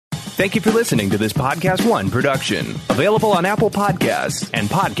Thank you for listening to this Podcast One production. Available on Apple Podcasts and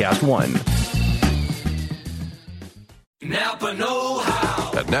Podcast One. Napa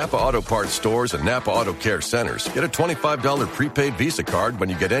know-how. At Napa Auto Parts stores and Napa Auto Care centers, get a $25 prepaid Visa card when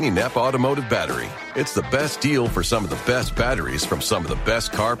you get any Napa automotive battery. It's the best deal for some of the best batteries from some of the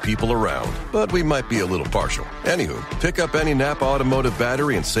best car people around. But we might be a little partial. Anywho, pick up any Napa automotive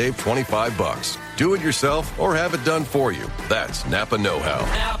battery and save $25. Do it yourself or have it done for you. That's Napa know-how.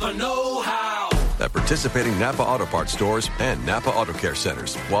 Napa know-how. At participating Napa Auto Parts stores and Napa Auto Care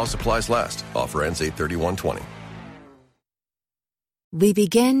centers while supplies last. Offer ends 8/31/20. We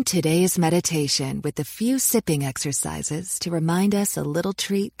begin today's meditation with a few sipping exercises to remind us a little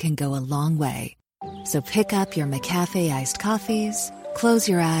treat can go a long way. So pick up your McCafe iced coffees, close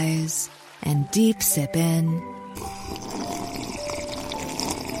your eyes, and deep sip in.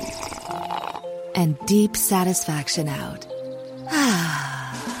 And deep satisfaction out.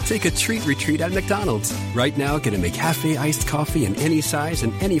 Take a treat retreat at McDonald's. Right now, get a McCafe iced coffee in any size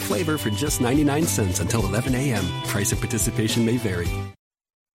and any flavor for just 99 cents until 11 a.m. Price of participation may vary.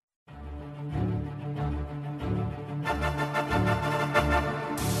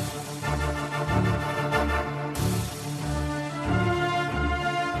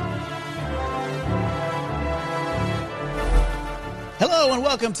 Hello and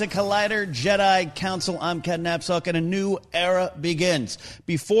welcome to Collider Jedi Council. I'm Ken Knapsack and a new era begins.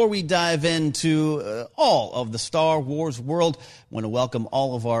 Before we dive into all of the Star Wars world, I want to welcome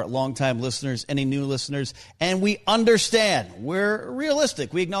all of our longtime listeners, any new listeners, and we understand we're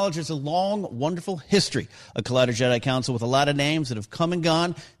realistic. We acknowledge there's a long, wonderful history of Collider Jedi Council with a lot of names that have come and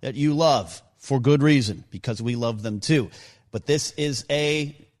gone that you love for good reason, because we love them too. But this is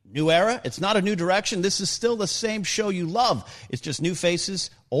a new era. It's not a new direction. This is still the same show you love. It's just new faces,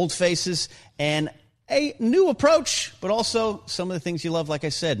 old faces, and a new approach, but also some of the things you love. Like I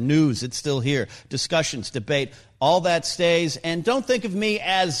said, news, it's still here. Discussions, debate, all that stays. And don't think of me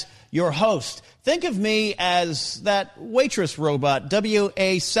as your host. Think of me as that waitress robot,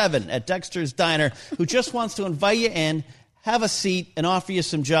 WA7 at Dexter's Diner, who just wants to invite you in, have a seat, and offer you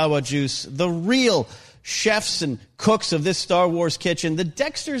some Jawa juice. The real chefs and cooks of this Star Wars kitchen, the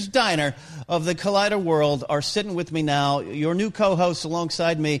Dexter's Diner of the Collider world, are sitting with me now. Your new co-hosts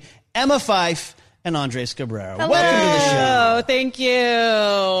alongside me, Emma Fife and Andres Cabrera. Hello. Welcome to the show. Thank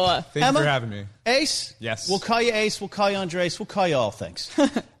you. Thank you for having me. Ace? Yes. We'll call you Ace. We'll call you Andres. We'll call you all things.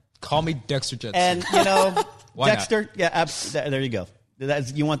 Call me Dexter Jetson. And, you know, Why Dexter, not? yeah, there you go.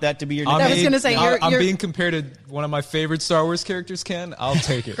 You want that to be your name? I was going to say, I'm being compared to one of my favorite Star Wars characters, Ken. I'll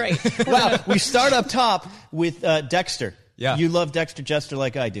take it. Great. Well, we start up top with Dexter. Yeah. You love Dexter Jester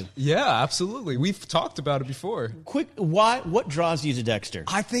like I do. Yeah, absolutely. We've talked about it before. What draws you to Dexter?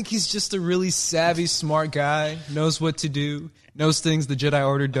 I think he's just a really savvy, smart guy, knows what to do, knows things the Jedi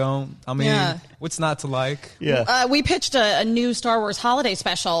Order don't. I mean, what's not to like? Yeah. We pitched a new Star Wars holiday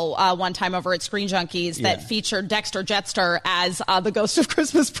special one time over at Screen Junkies that featured Dexter Jetster as the Ghost of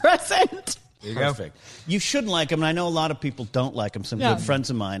Christmas Present. There you Perfect. go. You should like him, and I know a lot of people don't like him. Some good friends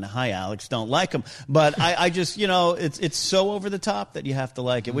of mine, hi Alex, don't like him. But I just, you know, it's so over the top that you have to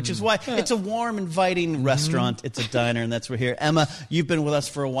like it, which is why it's a warm, inviting restaurant. It's a diner, and that's where we're here. Emma, you've been with us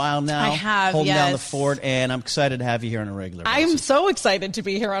for a while now. I have, holding down the yes. fort, and I'm excited to have you here on a regular basis. I'm so excited to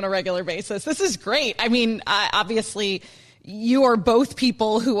be here on a regular basis. This is great. I mean, obviously, you are both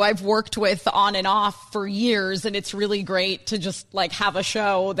people who I've worked with on and off for years, and it's really great to just like have a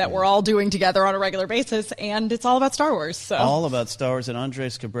show that we're all doing together on a regular basis, and it's all about Star Wars. So all about Star Wars. And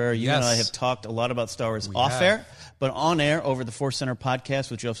Andres Cabrera, you and I have talked a lot about Star Wars air, but on air over the Force Center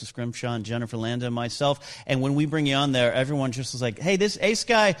podcast with Joseph Scrimshaw and Jennifer Landa and myself. And when we bring you on there, everyone just is like, hey, this Ace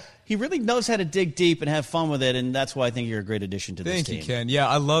guy, he really knows how to dig deep and have fun with it, and that's why I think you're a great addition to this team. Thank you, Ken. Yeah,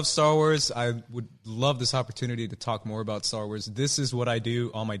 I love Star Wars. I would love this opportunity to talk more about Star Wars. This is what I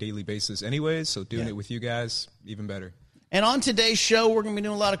do on my daily basis anyways, so doing it with you guys, even better. And on today's show, we're going to be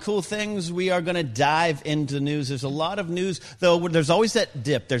doing a lot of cool things. We are going to dive into the news. There's a lot of news, though. There's always that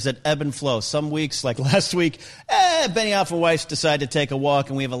dip. There's that ebb and flow. Some weeks, like last week, Benioff and Weiss decided to take a walk,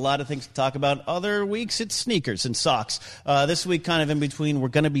 and we have a lot of things to talk about. Other weeks, it's sneakers and socks. This week, kind of in between, we're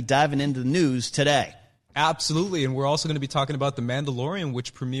going to be diving into the news today. Absolutely, and we're also going to be talking about The Mandalorian,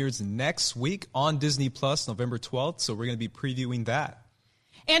 which premieres next week on Disney Plus, November 12th, so we're going to be previewing that.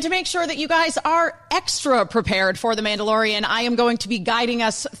 And to make sure that you guys are extra prepared for The Mandalorian, I am going to be guiding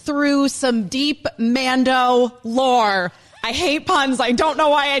us through some deep Mando lore. I hate puns. I don't know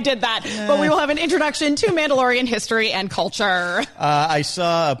why I did that. But we will have an introduction to Mandalorian history and culture. I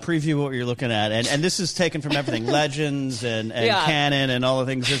saw a preview of what you're looking at, and this is taken from everything, legends and canon and all the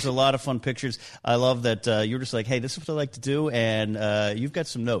things. There's a lot of fun pictures. I love that you were just like, hey, this is what I like to do, and you've got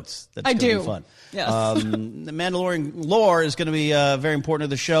some notes. That's going to be fun. Yes. The Mandalorian lore is going to be very important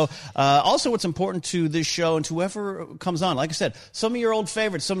to the show. Also, what's important to this show and to whoever comes on, like I said, some of your old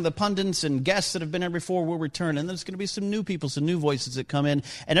favorites, some of the pundits and guests that have been here before will return, and there's going to be some new people, some new voices that come in.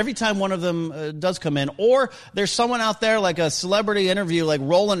 And every time one of them does come in, or there's someone out there like a celebrity interview, like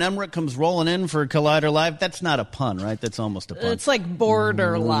Roland Emmerich comes rolling in for Collider Live. That's not a pun, right? That's almost a pun. It's like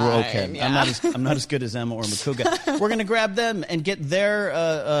borderline. Okay, yeah. I'm not as good as Emma or Makuga. We're going to grab them and get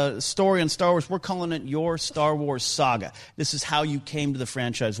their story on Star Wars. We're calling it Your Star Wars Saga. This is how you came to the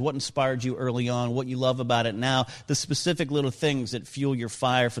franchise, what inspired you early on, what you love about it now, the specific little things that fuel your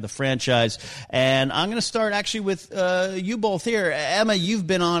fire for the franchise. And I'm going to start actually with you both here. Emma, you've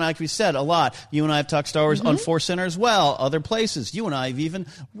been on, like we said, a lot. You and I have talked Star Wars on Force Center as well, other places. You and I have even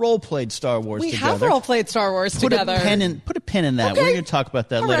role-played Star Wars together. We have role-played Star Wars together. Put a pin in that. Okay. We're going to talk about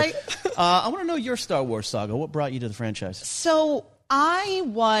that All later. right. I want to know your Star Wars saga. What brought you to the franchise? So I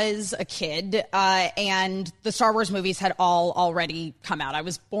was a kid, and the Star Wars movies had all already come out. I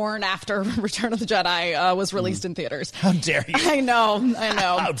was born after Return of the Jedi was released in theaters. How dare you? I know.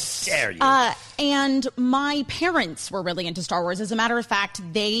 How dare you? And my parents were really into Star Wars. As a matter of fact,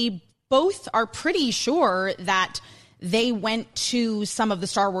 they both are pretty sure that they went to some of the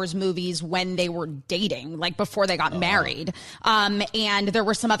Star Wars movies when they were dating, like before they got married. And there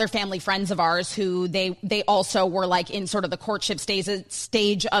were some other family friends of ours who they also were like in sort of the courtship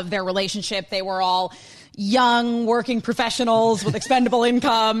stage of their relationship. They were all young working professionals with expendable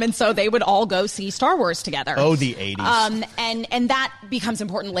income, and so they would all go see Star Wars together. Oh, the 80s. And that becomes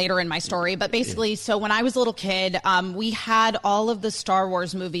important later in my story. But basically, so when I was a little kid, we had all of the Star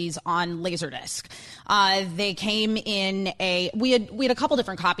Wars movies on Laserdisc. They came in we had a couple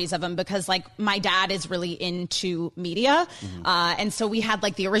different copies of them because like my dad is really into media. And so we had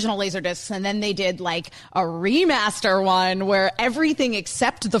like the original Laserdiscs, and then they did like a remaster one where everything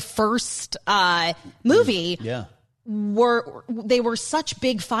except the first movie were such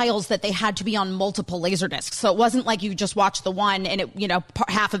big files that they had to be on multiple Laserdiscs. So it wasn't like you just watched the one and it,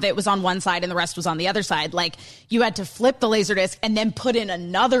 half of it was on one side and the rest was on the other side. Like you had to flip the Laserdisc and then put in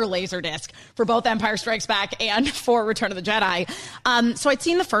another Laserdisc for both Empire Strikes Back and for Return of the Jedi. So I'd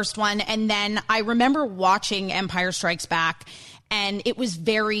seen the first one, and then I remember watching Empire Strikes Back, and it was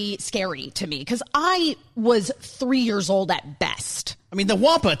very scary to me because I was 3 years old at best. I mean, the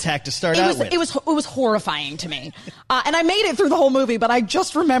Wampa attack to start out with. It was horrifying to me. And I made it through the whole movie, but I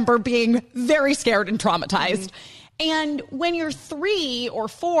just remember being very scared and traumatized. And when you're 3 or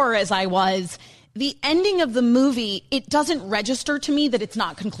 4, as I was, the ending of the movie, it doesn't register to me that it's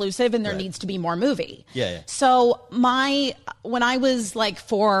not conclusive and there needs to be more movie. Yeah. So when I was like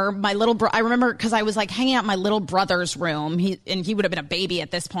 4, my little I remember because I was like hanging out in my little brother's room. He would have been a baby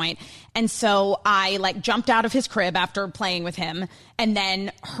at this point. And so I like jumped out of his crib after playing with him and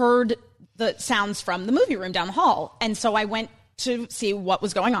then heard the sounds from the movie room down the hall. And so I went to see what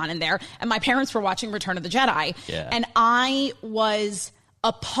was going on in there. And my parents were watching Return of the Jedi. Yeah. And I was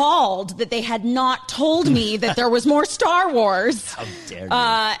appalled that they had not told me that there was more Star Wars. How dare you?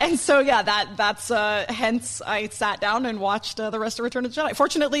 And so, that's hence I sat down and watched the rest of Return of the Jedi.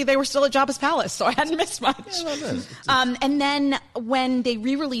 Fortunately, they were still at Jabba's palace, so I hadn't missed much. And then when they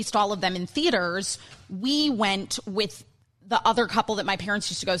re-released all of them in theaters, we went with the other couple that my parents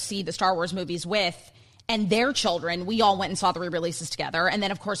used to go see the Star Wars movies with, and their children. We all went and saw the re-releases together. And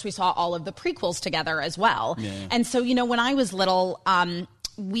then, of course, we saw all of the prequels together as well. Yeah. And so, when I was little,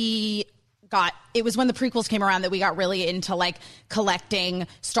 it was when the prequels came around that we got really into like collecting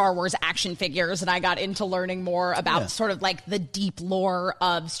Star Wars action figures. And I got into learning more about sort of like the deep lore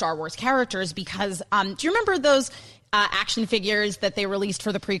of Star Wars characters because, do you remember those action figures that they released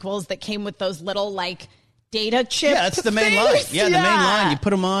for the prequels that came with those little like data chip. Yeah, that's the main line. Yeah, the main line. You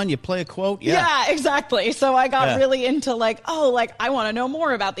put them on, you play a quote. Yeah, exactly. So I got really into like, I want to know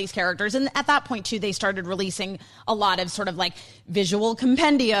more about these characters. And at that point, too, they started releasing a lot of sort of like visual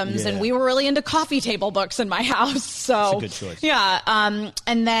compendiums. And we were really into coffee table books in my house. So that's a good choice. Yeah.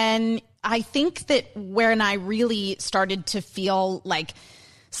 And then I think that when I really started to feel like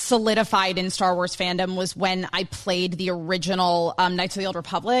solidified in Star Wars fandom was when I played the original Knights of the Old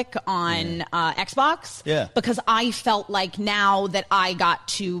Republic on Xbox. Yeah. Because I felt like now that I got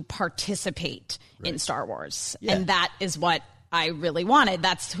to participate in Star Wars. Yeah. And that is what I really wanted.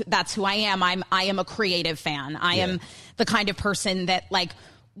 That's who I am. I am a creative fan. I am the kind of person that like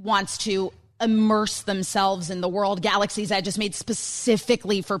wants to immerse themselves in the world. Galaxy's Edge is made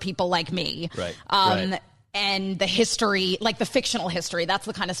specifically for people like me. Right. And the history, like the fictional history, that's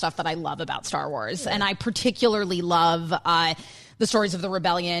the kind of stuff that I love about Star Wars. And I particularly love the stories of the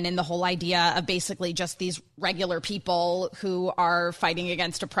rebellion and the whole idea of basically just these regular people who are fighting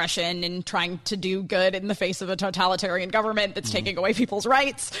against oppression and trying to do good in the face of a totalitarian government that's taking away people's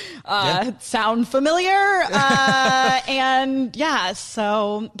rights. Sound familiar? And yeah,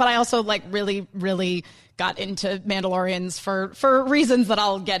 so, but I also like really, really got into Mandalorians for reasons that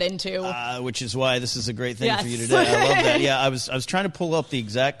I'll get into. Which is why this is a great thing Yes. for you today. I love that. Yeah, I was trying to pull up the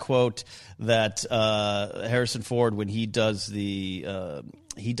exact quote that Harrison Ford, when he does the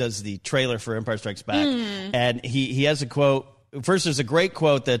trailer for Empire Strikes Back, and he has a quote. First, there's a great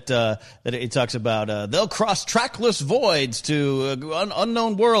quote that it talks about they'll cross trackless voids to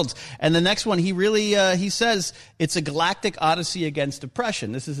unknown worlds, and the next one he really he says it's a galactic odyssey against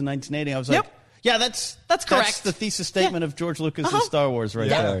oppression. This is in 1980. I was like, yeah, that's correct. That's the thesis statement of George Lucas in Star Wars right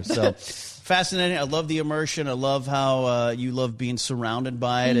there. So fascinating. I love the immersion. I love how you love being surrounded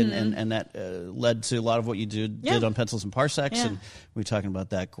by it, and that led to a lot of what you did on Pencils and Parsecs, and we were talking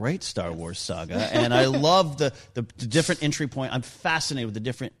about that great Star Wars saga. And I love the different entry point. I'm fascinated with the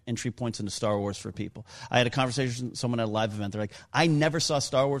different entry points into Star Wars for people. I had a conversation with someone at a live event. They're like, I never saw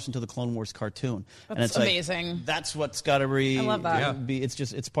Star Wars until the Clone Wars cartoon. That's and it's amazing. Like, that's what's got to I love that. be.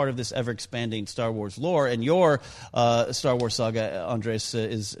 It's part of this ever expanding Star Wars lore, and your Star Wars saga, Andres,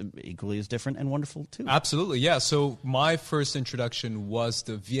 is equally as different and wonderful too. Absolutely, yeah. So my first introduction was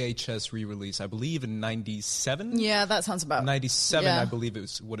the VHS re-release, I believe in 97. Yeah, that sounds about 97, I believe it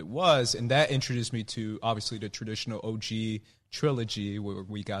was what it was, and that introduced me to obviously the traditional OG trilogy, where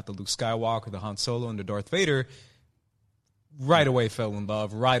we got the Luke Skywalker, the Han Solo, and the Darth Vader. Right away fell in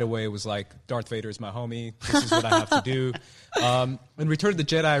love. Right away was like, Darth Vader is my homie. This is what I have to do. And Return of the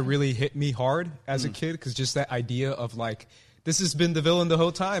Jedi really hit me hard as a kid, because just that idea of like, this has been the villain the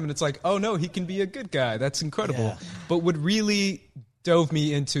whole time, and it's like, oh no, he can be a good guy. That's incredible. Yeah. But what really dove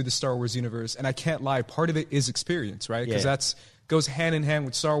me into the Star Wars universe, and I can't lie, part of it is experience, right? Because that's goes hand in hand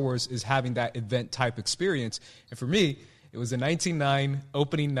with Star Wars, is having that event type experience. And for me, it was the 1999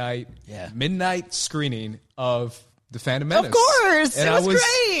 opening night, midnight screening of The Phantom Menace. Of course, and it was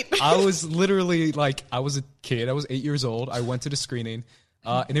great. I was literally like, I was a kid. I was 8 years old. I went to the screening.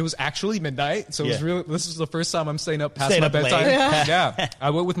 And it was actually midnight, so it was really. This is the first time I'm staying up past my bedtime. Yeah,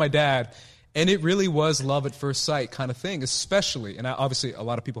 I went with my dad, and it really was love at first sight kind of thing. Especially, and obviously a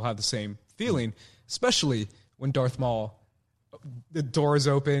lot of people have the same feeling. Especially when Darth Maul, the doors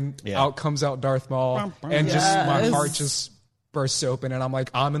open, out comes out Darth Maul, and just my heart just bursts open, and I'm like,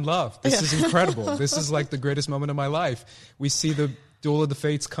 I'm in love. This is incredible. This is like the greatest moment of my life. We see the Duel of the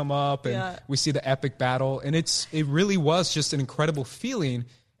Fates come up, and we see the epic battle, and it really was just an incredible feeling,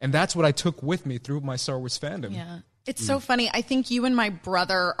 and that's what I took with me through my Star Wars fandom. Yeah. It's so funny. I think you and my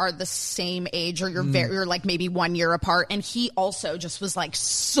brother are the same age, or you're like maybe 1 year apart. And he also just was like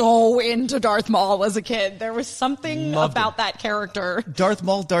so into Darth Maul as a kid. There was something about that character. Darth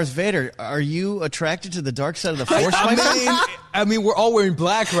Maul, Darth Vader. Are you attracted to the dark side of the Force? I mean, we're all weering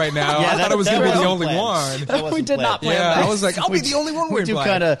black right now. I thought I was going to be the only one. We did not plan that. I was like, I'll be the only one wearing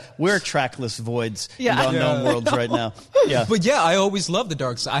black. We're trackless voids in the unknown worlds right now. Yeah. But yeah, I always loved the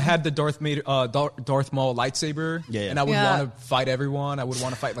dark side. I had the Darth Maul lightsaber. And I would want to fight everyone. I would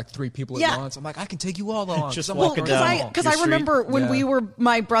want to fight like 3 people at once. I'm like, I can take you all on. Just walking down. Because I remember when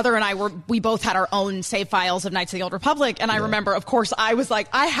my brother and I we both had our own save files of Knights of the Old Republic. And I remember, of course, I was like,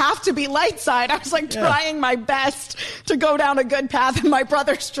 I have to be light side. I was like trying my best to go down a good path. And my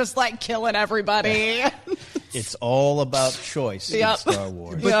brother's just like killing everybody. It's all about choice in Star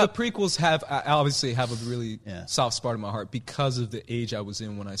Wars. But the prequels obviously have a really soft spot in my heart because of the age I was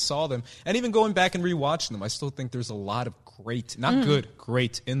in when I saw them. And even going back and rewatching them, I still think there's a lot of great, not good,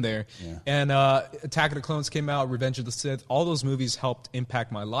 great in there. Yeah. And Attack of the Clones came out, Revenge of the Sith. All those movies helped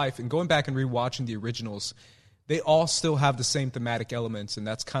impact my life. And going back and rewatching the originals, they all still have the same thematic elements. And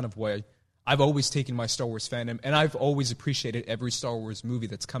that's kind of why I've always taken my Star Wars fandom, and I've always appreciated every Star Wars movie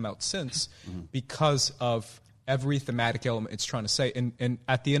that's come out since because of every thematic element it's trying to say. And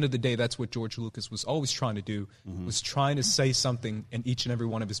at the end of the day, that's what George Lucas was always trying to do, was trying to say something in each and every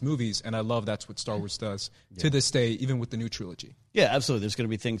one of his movies, and I love that's what Star Wars does to this day, even with the new trilogy. Yeah, absolutely. There's going to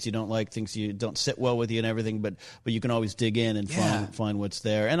be things you don't like, things you don't sit well with you and everything, but you can always dig in and find what's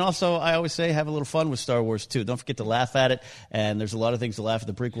there. And also, I always say, have a little fun with Star Wars, too. Don't forget to laugh at it. And there's a lot of things to laugh at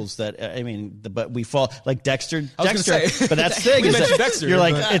the prequels that, but we fall, like Dexter. But that's the thing. We mentioned Dexter. You're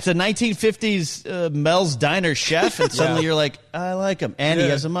like, it's a 1950s Mel's Diner chef, and suddenly you're like, I like him. And he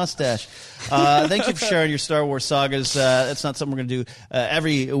has a mustache. Thank you for sharing your Star Wars sagas. That's not something we're going to do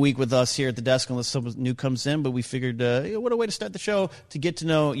every week with us here at the desk unless someone new comes in, but we figured what a way to start the show to get to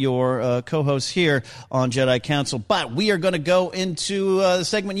know your co-hosts here on Jedi Council. But we are going to go into the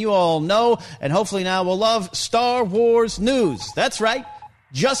segment you all know, and hopefully now will love, Star Wars news. That's right,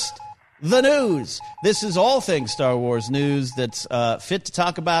 just the news. This is all things Star Wars news that's fit to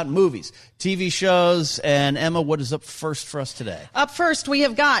talk about: movies, TV shows. And Emma, what is up first for us today? Up first, we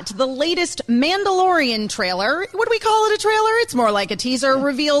have got the latest Mandalorian trailer. What do we call it, a trailer? It's more like a teaser.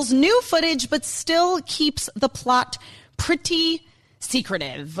 Reveals new footage, but still keeps the plot pretty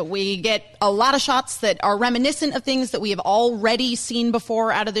secretive. We get a lot of shots that are reminiscent of things that we have already seen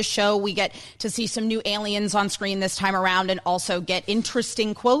before out of the show. We get to see some new aliens on screen this time around, and also get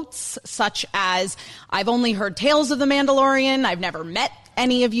interesting quotes such as, I've only heard tales of the Mandalorian. I've never met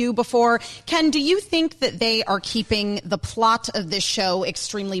any of you before. Ken, do you think that they are keeping the plot of this show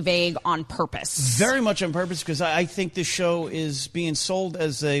extremely vague on purpose? Very much on purpose, because I think this show is being sold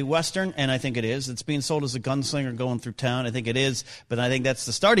as a Western, and I think it is. It's being sold as a gunslinger going through town. I think it is, but I think that's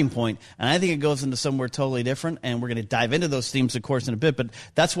the starting point, and I think it goes into somewhere totally different, and we're going to dive into those themes, of course, in a bit, but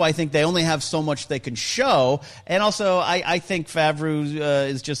that's why I think they only have so much they can show. And also, I think Favreau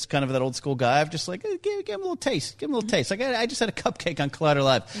is just kind of that old school guy. I'm just like, give him a little taste. Give him a little taste. Like, I just had a cupcake on Collider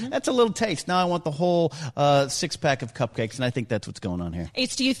Live. That's a little taste. Now I want the whole six-pack of cupcakes, and I think that's what's going on here.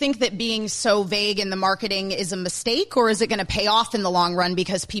 Ace, do you think that being so vague in the marketing is a mistake, or is it going to pay off in the long run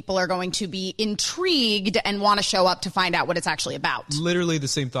because people are going to be intrigued and want to show up to find out what it's actually about? Literally the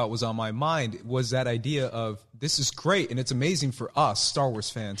same thought was on my mind, was that idea of, this is great and it's amazing for us Star Wars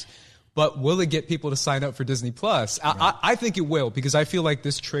fans, but will it get people to sign up for Disney Plus? Right. I think it will, because I feel like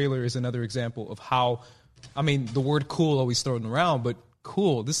this trailer is another example of how, I mean, the word cool always thrown around, but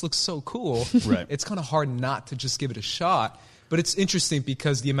cool, this looks so cool. Right. It's kind of hard not to just give it a shot. But it's interesting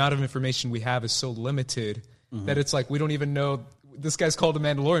because the amount of information we have is so limited that it's like, we don't even know, this guy's called a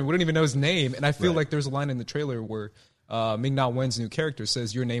Mandalorian, we don't even know his name. And I feel like there's a line in the trailer where Ming-Na Wen's new character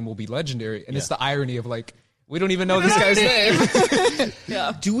says, your name will be legendary. And it's the irony of, like, we don't even know this guy's name.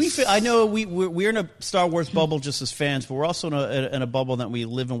 Yeah. Do we feel, I know we're in a Star Wars bubble just as fans, but we're also in a bubble that we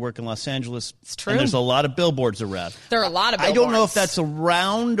live and work in Los Angeles. It's true. And there's a lot of billboards around. There are a lot of billboards. I don't know if that's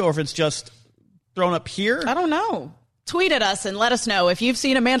around or if it's just thrown up here. I don't know. Tweet at us and let us know if you've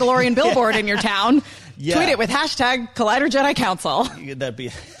seen a Mandalorian billboard in your town. Yeah. Tweet it with hashtag Collider Jedi Council. That'd be,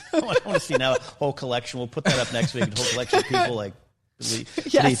 I want to see now a whole collection. We'll put that up next week. A whole collection of people like,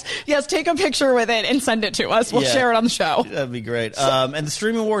 Yes, take a picture with it and send it to us. We'll share it on the show. That'd be great. And the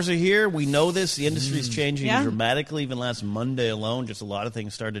streaming wars are here. We know this. The industry is changing dramatically. Even last Monday alone, just a lot of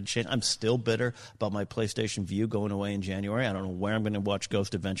things started to change. I'm still bitter about my PlayStation Vue going away in January. I don't know where I'm going to watch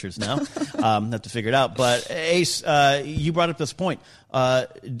Ghost Adventures now. Have to figure it out. But Ace, you brought up this point. I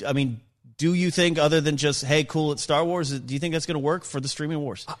mean, do you think, other than just, hey, cool, it's Star Wars, do you think that's going to work for the streaming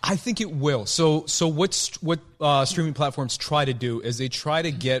wars? I think it will. So what streaming platforms try to do is they try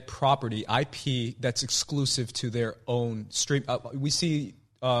to get property, IP, that's exclusive to their own stream. We see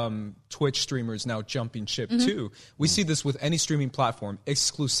Twitch streamers now jumping ship too. We see this with any streaming platform.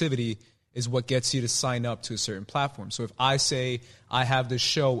 Exclusivity is what gets you to sign up to a certain platform. So if I say I have this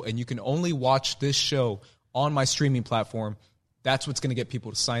show and you can only watch this show on my streaming platform, that's what's going to get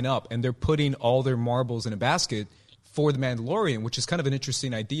people to sign up. And they're putting all their marbles in a basket for The Mandalorian, which is kind of an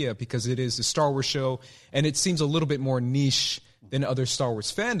interesting idea because it is a Star Wars show, and it seems a little bit more niche than other Star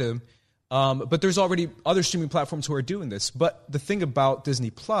Wars fandom. But there's already other streaming platforms who are doing this. But the thing about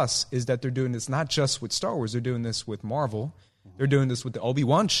Disney Plus is that they're doing this not just with Star Wars. They're doing this with Marvel. They're doing this with the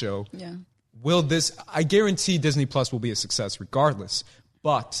Obi-Wan show. Yeah. I guarantee Disney Plus will be a success regardless.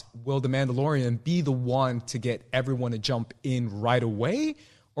 But will The Mandalorian be the one to get everyone to jump in right away?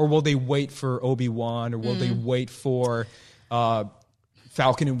 Or will they wait for Obi-Wan? Or will they wait for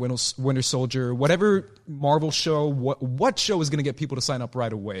Falcon and Winter Soldier? Whatever Marvel show, what show is going to get people to sign up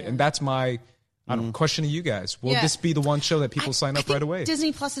right away? And that's my question to you guys. Will this be the one show that people sign up right away?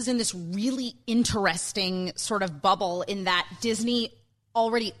 Disney Plus is in this really interesting sort of bubble in that Disney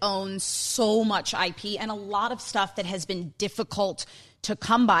already own so much IP and a lot of stuff that has been difficult to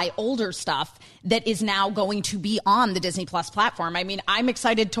come by, older stuff that is now going to be on the Disney Plus platform. I mean, I'm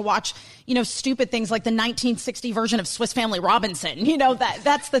excited to watch, stupid things like the 1960 version of Swiss Family Robinson.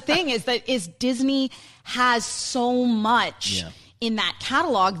 That's the thing is Disney has so much in that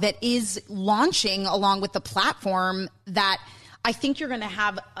catalog that is launching along with the platform that I think you're going to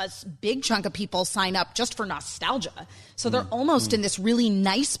have a big chunk of people sign up just for nostalgia. So they're almost in this really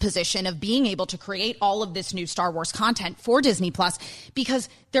nice position of being able to create all of this new Star Wars content for Disney Plus because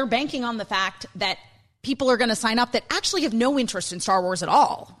they're banking on the fact that people are going to sign up that actually have no interest in Star Wars at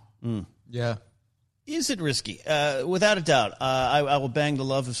all. Yeah. Is it risky? Without a doubt. I will bang the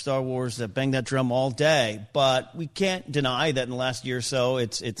love of Star Wars, bang that drum all day. But we can't deny that in the last year or so,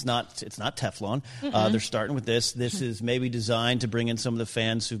 it's not Teflon. They're starting with this. This is maybe designed to bring in some of the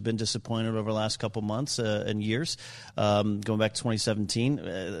fans who've been disappointed over the last couple months and years. Going back to 2017,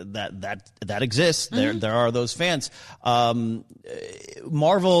 that exists. There are those fans.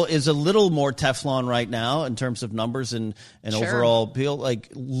 Marvel is a little more Teflon right now in terms of numbers and overall appeal. Like,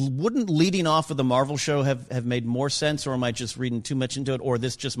 wouldn't leading off with the Marvel show have made more sense, or am I just reading too much into it, or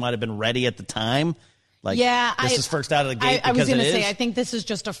this just might have been ready at the time? This is first out of the gate. I was going to say, I think this is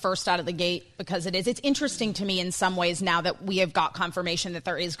just a first out of the gate because it is. It's interesting to me in some ways now that we have got confirmation that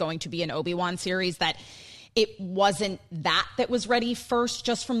there is going to be an Obi-Wan series that it wasn't that was ready first,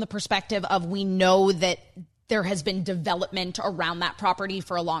 just from the perspective of we know that there has been development around that property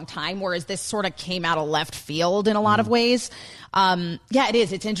for a long time, whereas this sort of came out of left field in a lot of ways. It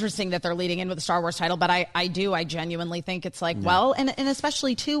is. It's interesting that they're leading in with the Star Wars title, but I genuinely think it's and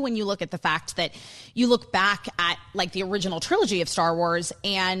especially too when you look at the fact that you look back at like the original trilogy of Star Wars,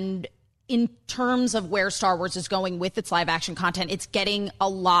 and in terms of where Star Wars is going with its live action content, it's getting a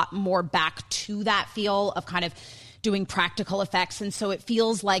lot more back to that feel of kind of doing practical effects. And so it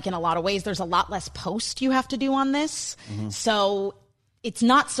feels like in a lot of ways, there's a lot less post you have to do on this. So it's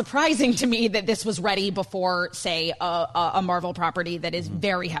not surprising to me that this was ready before, say, a Marvel property that is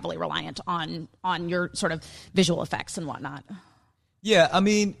very heavily reliant on your sort of visual effects and whatnot. Yeah, I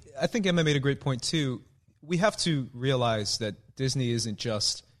mean, I think Emma made a great point too. We have to realize that Disney isn't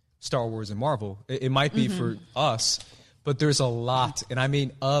just Star Wars and Marvel. It might be for us, but there's a lot, and I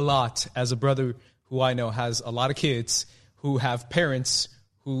mean a lot. As a brother who I know has a lot of kids who have parents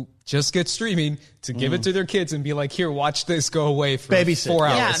who just get streaming to give it to their kids and be like, here, watch this, go away for Babysit. 4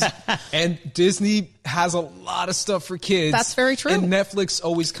 hours. Yeah. And Disney has a lot of stuff for kids. That's very true. And Netflix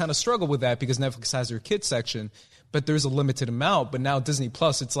always kind of struggle with that because Netflix has their kids section, but there's a limited amount. But now Disney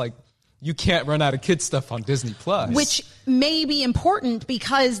Plus, it's like, you can't run out of kids stuff on Disney Plus. Which may be important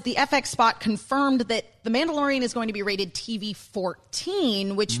because the FX spot confirmed that The Mandalorian is going to be rated TV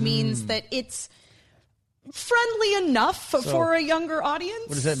 14, which means that it's friendly enough for a younger audience.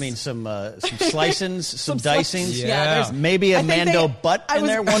 What does that mean? Some slicings, some dicings? Yeah. Maybe a Mando butt in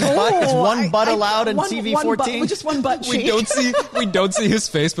there? One butt? Is one butt allowed in TV 14? Just one butt. We don't see his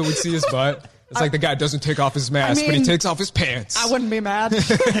face, but we see his butt. It's like the guy doesn't take off his mask, but he takes off his pants. I wouldn't be mad.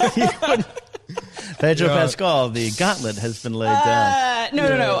 Pedro Pascal, the gauntlet has been laid down.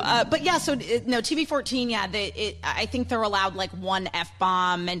 No. But yeah, so TV 14, I think they're allowed like one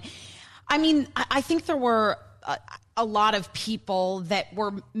F-bomb. And I mean, I think there were a lot of people that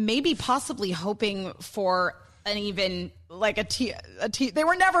were maybe possibly hoping for an even like they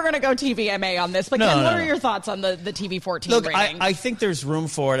were never going to go TVMA on this. But Ken, what are your thoughts on the TV 14 rating? Look, I think there's room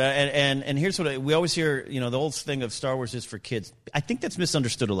for it. And here's what we always hear, the old thing of Star Wars is for kids. I think that's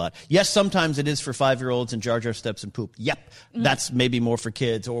misunderstood a lot. Yes, sometimes it is for 5-year-olds and Jar Jar steps and poop. Yep, that's maybe more for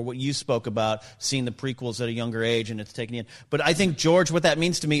kids. Or what you spoke about, seeing the prequels at a younger age and it's taking you in. But I think, George, what that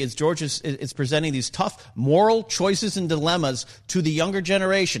means to me is George is presenting these tough moral choices and dilemmas to the younger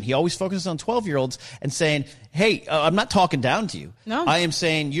generation. He always focuses on 12-year-olds and saying, hey, I'm not talking down to you. No. I am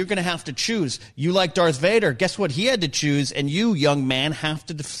saying you're going to have to choose. You like Darth Vader. Guess what? He had to choose, and you, young man, have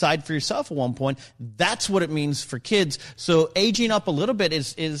to decide for yourself at one point. That's what it means for kids. So aging up a little bit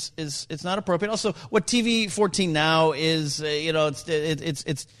is not appropriate. Also, what TV 14 now is,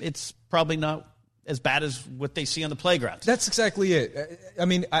 it's probably not as bad as what they see on the playground. That's exactly it. I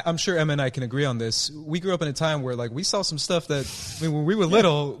mean, I'm sure Emma and I can agree on this. We grew up in a time where, like, we saw some stuff that, when we were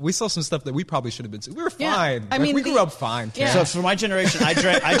little, we saw some stuff that we probably should have been. We were fine. I mean, we grew up fine. Yeah. So for my generation, I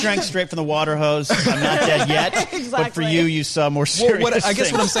drank straight from the water hose. I'm not dead yet. Exactly. But for you saw more serious I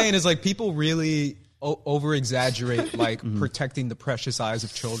guess what I'm saying is, like, people really over-exaggerate, like, protecting the precious eyes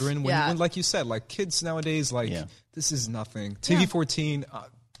of children. When, like you said, like, kids nowadays, like, this is nothing. TV 14...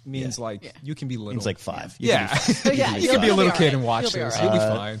 means you can be little. It's like 5. You can be a little kid and watch this. You'll be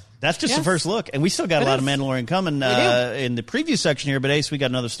fine. That's just the first look. And we still got a lot of Mandalorian coming in the preview section here. But Ace, we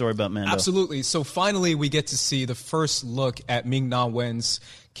got another story about Mando. Absolutely. So finally we get to see the first look at Ming-Na Wen's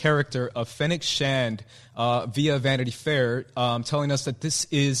character of Fennec Shand via Vanity Fair, telling us that this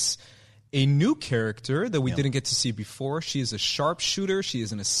is a new character that we didn't get to see before. She is a sharpshooter. She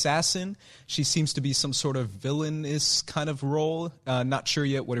is an assassin. She seems to be some sort of villainous kind of role. Not sure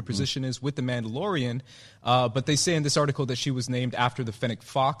yet what her position is with the Mandalorian. But they say in this article that she was named after the Fennec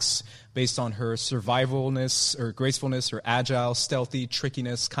Fox based on her survivalness or gracefulness or agile, stealthy,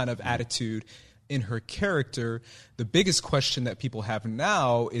 trickiness kind of attitude in her character. The biggest question that people have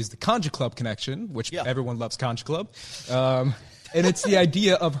now is the Conja Club connection, which everyone loves Conja Club. And it's the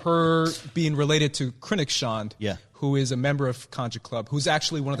idea of her being related to Krennic Shand, who is a member of Conja Club, who's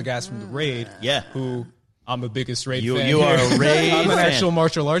actually one of the guys from the Raid, who I'm the biggest Raid fan. You are a Raid I'm an actual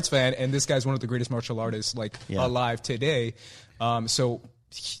martial arts fan, and this guy's one of the greatest martial artists alive today. So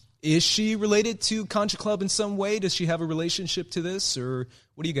is she related to Conja Club in some way? Does she have a relationship to this, or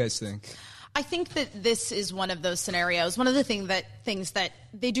what do you guys think? I think that this is one of those scenarios. One of the things that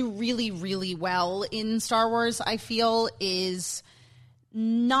they do really, really well in Star Wars, I feel, is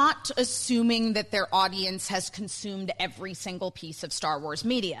not assuming that their audience has consumed every single piece of Star Wars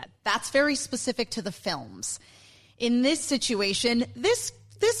media. That's very specific to the films. In this situation, this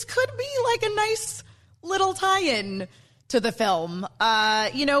could be like a nice little tie-in to the film.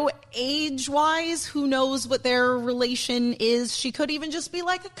 Age-wise, who knows what their relation is? She could even just be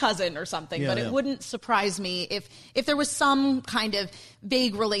like a cousin or something, but it wouldn't surprise me if there was some kind of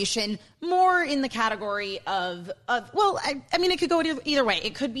vague relation, more in the category of it could go either way.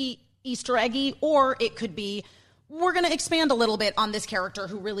 It could be Easter eggy, or it could be, we're going to expand a little bit on this character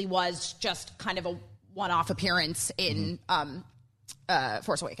who really was just kind of a one-off appearance in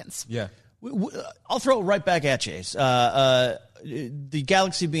Force Awakens. Yeah. I'll throw it right back at you, Ace. The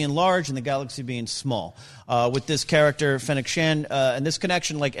galaxy being large and the galaxy being small. With this character, Fennec Shand, and this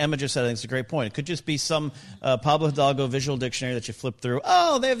connection, like Emma just said, I think it's a great point. It could just be some Pablo Hidalgo visual dictionary that you flip through.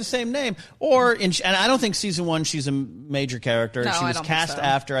 Oh, they have the same name. And I don't think season 1 she's a major character. No, she was cast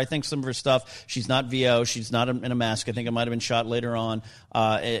after. I think some of her stuff, she's not VO. She's not in a mask. I think it might have been shot later on.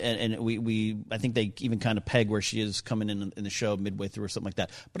 And I think they even kind of peg where she is coming in the show midway through or something like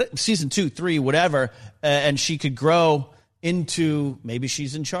that. But season 2, 3, whatever, and she could grow into, maybe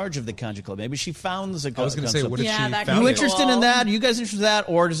she's in charge of the Conja Club. Maybe she founds a. I was going to say, what if she found you interested in that? Are you guys interested in that?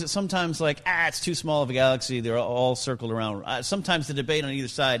 Or does it sometimes it's too small of a galaxy, they're all circled around? Sometimes the debate on either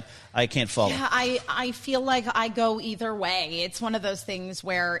side, I can't follow. Yeah, I feel like I go either way. It's one of those things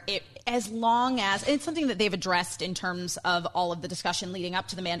where as long as, it's something that they've addressed in terms of all of the discussion leading up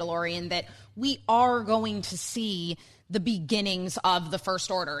to The Mandalorian, that we are going to see the beginnings of the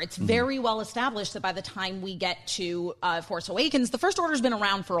First Order. It's very well established that by the time we get to Force Awakens, the First Order's been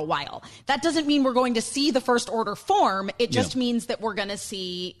around for a while. That doesn't mean we're going to see the First Order form. It just means that we're going to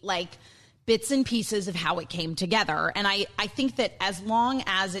see bits and pieces of how it came together. And I think that as long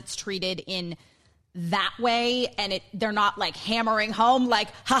as it's treated in that way, and they're not hammering home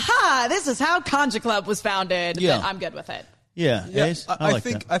haha, this is how Conja Club was founded, then I'm good with it. Yeah, I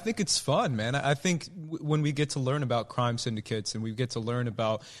think it's fun, man. I think when we get to learn about crime syndicates and we get to learn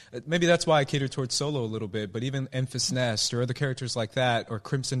about, maybe that's why I cater towards Solo a little bit, but even Enfys Nest or other characters like that, or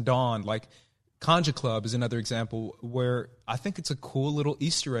Crimson Dawn, Conja Club is another example where I think it's a cool little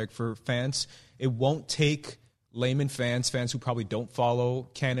Easter egg for fans. It won't take layman fans who probably don't follow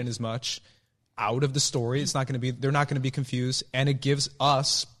canon as much, out of the story. They're not going to be confused, and it gives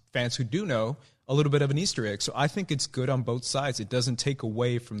us fans who do know a little bit of an Easter egg. So I think it's good on both sides. It doesn't take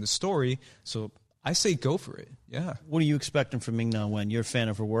away from the story. So I say go for it. Yeah. What are you expecting from Ming-Na Wen? You're a fan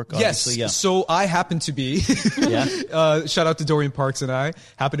of her work, obviously. Yes. So I happen to be. Shout out to Dorian Parks and I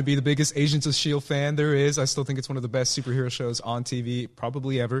happen to be the biggest Agents of S.H.I.E.L.D. fan there is. I still think it's one of the best superhero shows on TV,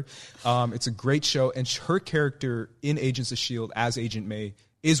 probably ever. It's a great show. And her character in Agents of S.H.I.E.L.D. as Agent May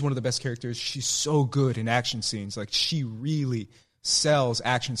is one of the best characters. She's so good in action scenes. She really sells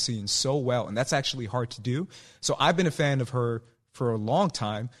action scenes so well, and that's actually hard to do. So I've been a fan of her for a long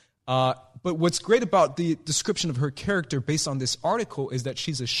time. But what's great about the description of her character based on this article is that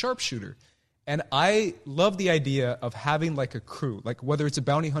she's a sharpshooter. And I love the idea of having a crew, whether it's a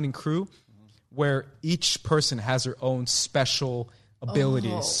bounty hunting crew, where each person has their own special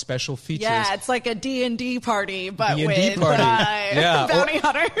abilities, special features. Yeah, it's like a D&D party, but with bounty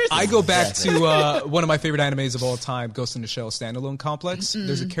hunters. I go back to one of my favorite animes of all time, Ghost in the Shell Standalone Complex.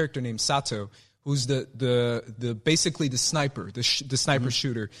 There's a character named Sato, who's the basically the sniper, the sniper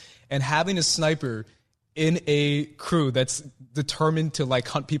shooter. And having a sniper in a crew that's determined to like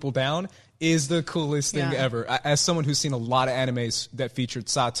hunt people down is the coolest thing ever. As someone who's seen a lot of animes that featured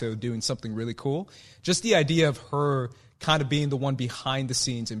Sato doing something really cool, just the idea of her kind of being the one behind the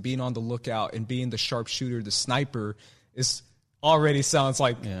scenes and being on the lookout and being the sharpshooter, the sniper, is already sounds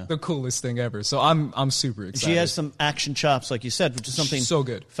like the coolest thing ever. So I'm super excited. She has some action chops, like you said, which is something She's so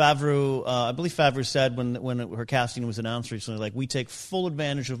good. Favreau, I believe Favreau said when her casting was announced recently, like, we take full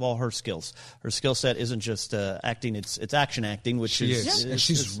advantage of all her skills. Her skill set isn't just acting; it's action acting, which she is. And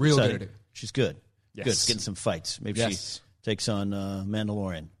she's real good at it. She's good. Yes. Good. Getting some fights. Maybe she takes on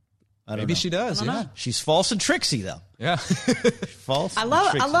Mandalorian. Maybe she does. Yeah. She's false and tricksy, though. Yeah. False. I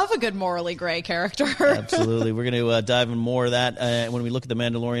love a good morally gray character. Absolutely. We're going to dive in more of that when we look at the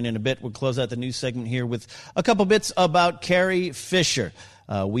Mandalorian in a bit. We'll close out the news segment here with a couple bits about Carrie Fisher.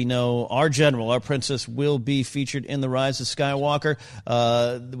 We know our general, our princess, will be featured in The Rise of Skywalker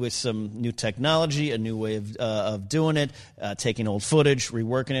with some new technology, a new way of doing it, taking old footage,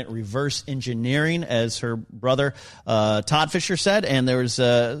 reworking it, reverse engineering, as her brother Todd Fisher said. And there was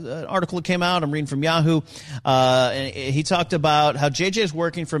an article that came out, I'm reading from Yahoo, and he talked about how JJ is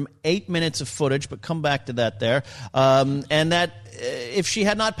working from 8 minutes of footage, but come back to that there, and that if she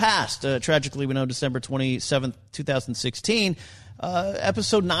had not passed, tragically we know December 27th, 2016,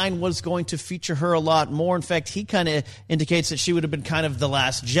 Episode 9 was going to feature her a lot more. In fact, he kind of indicates that she would have been kind of the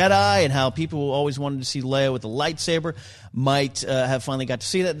last Jedi, and how people who always wanted to see Leia with a lightsaber might have finally got to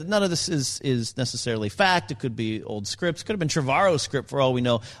see that. None of this is necessarily fact. It could be old scripts. Could have been Trevorrow's script for all we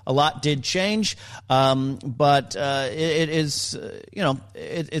know. A lot did change, but it is,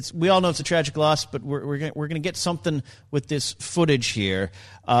 it's. We all know it's a tragic loss, but we're going to get something with this footage here.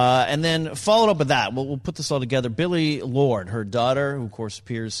 And then followed up with that, we'll put this all together. Billie Lourd, her daughter, who of course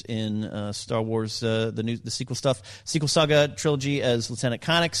appears in Star Wars, the sequel saga trilogy as Lieutenant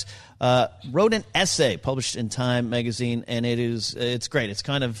Connix, wrote an essay published in Time magazine, and it's great. It's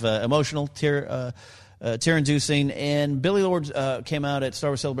kind of emotional, tear-inducing. And Billie Lourd came out at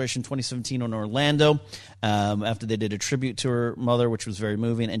Star Wars Celebration 2017 in Orlando after they did a tribute to her mother, which was very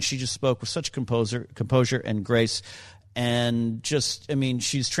moving. And she just spoke with such composure and grace. And just,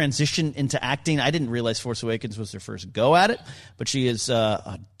 she's transitioned into acting. I didn't realize Force Awakens was her first go at it, but she is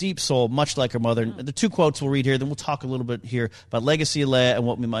a deep soul, much like her mother. And the two quotes we'll read here, then we'll talk a little bit here about Legacy of Leia and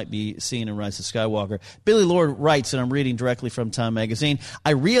what we might be seeing in Rise of Skywalker. Billie Lourd writes, and I'm reading directly from Time magazine,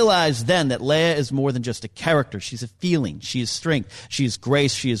 "I realized then that Leia is more than just a character. She's a feeling. She is strength. She is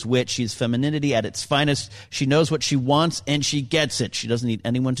grace. She is wit. She is femininity at its finest. She knows what she wants, and she gets it. She doesn't need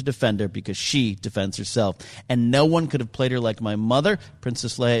anyone to defend her because she defends herself. And no one could have played her like my mother.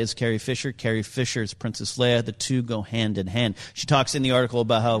 Princess Leia is Carrie Fisher. Carrie Fisher is Princess Leia. The two go hand in hand." She talks in the article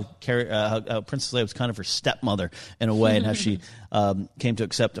about how Princess Leia was kind of her stepmother in a way, and how she came to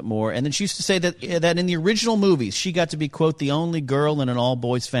accept it more. And then she used to say that in the original movies, she got to be, quote, the only girl in an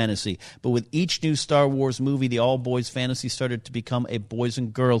all-boys fantasy. But with each new Star Wars movie, the all-boys fantasy started to become a boys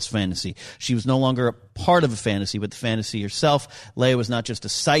and girls fantasy. She was no longer a part of a fantasy, but the fantasy herself. Leia was not just a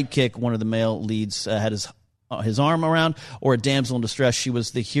sidekick one of the male leads had his arm around, or a damsel in distress. She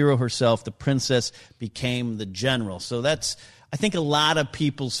was the hero herself. The princess became the general. So that's, I think, a lot of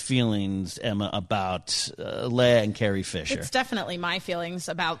people's feelings, Emma, about Leia and Carrie Fisher. It's definitely my feelings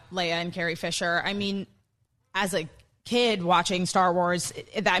about Leia and Carrie Fisher. As a kid watching Star Wars,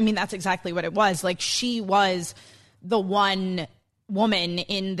 that's exactly what it was. Like, she was the one woman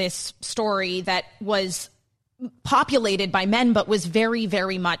in this story that was populated by men, but was very,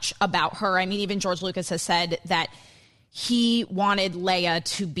 very much about her. Even George Lucas has said that he wanted Leia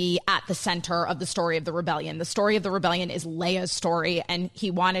to be at the center of the story of the rebellion. The story of the rebellion is Leia's story, and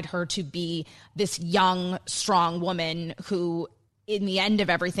he wanted her to be this young, strong woman who, in the end of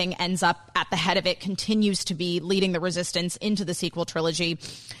everything, ends up at the head of it, continues to be leading the resistance into the sequel trilogy.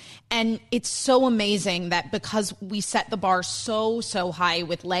 And it's so amazing that because we set the bar so, so high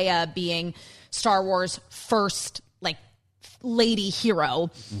with Leia being Star Wars' first, lady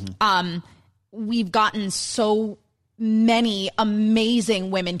hero, we've gotten so many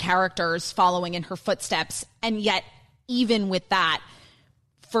amazing women characters following in her footsteps. And yet, even with that,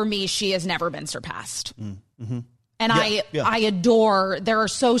 for me, she has never been surpassed. Mm-hmm. And I adore, there are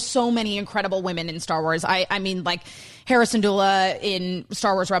so many incredible women in Star Wars. Hera Syndulla in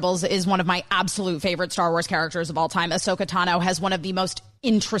Star Wars Rebels is one of my absolute favorite Star Wars characters of all time. Ahsoka Tano has one of the most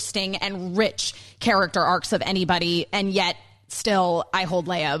interesting and rich character arcs of anybody, and yet still I hold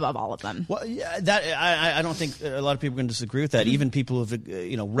Leia above all of them. Well, yeah, I don't think a lot of people can disagree with that. Mm-hmm. Even people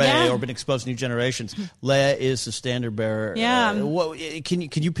who've Rey or been exposed to new generations, Leia is the standard bearer. Yeah. Can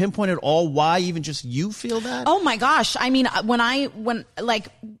you pinpoint at all why even just you feel that? Oh my gosh!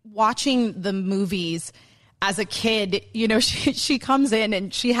 watching the movies as a kid, you know, she comes in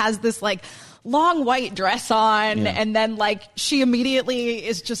and she has this like long white dress on, and then like she immediately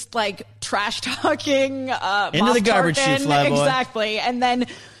is just like trash talking into the garbage chute, flyboy. Exactly. And then,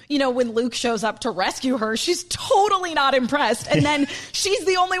 you know, when Luke shows up to rescue her, she's totally not impressed. And then she's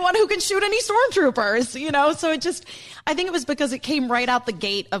the only one who can shoot any stormtroopers, you know? So I think it was because it came right out the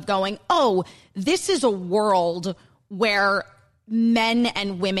gate of going, oh, this is a world where men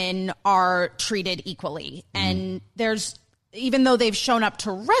and women are treated equally. And even though they've shown up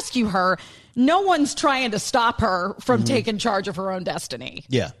to rescue her, no one's trying to stop her from taking charge of her own destiny.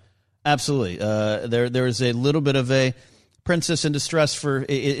 Yeah, absolutely. There is a little bit of a princess in distress for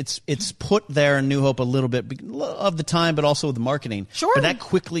it's put there in New Hope a little bit of the time, but also with the marketing. Sure. But that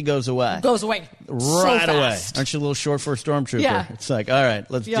quickly goes away. Goes away. Right so away. fast. Aren't you a little short for a stormtrooper? Yeah. It's like, all right,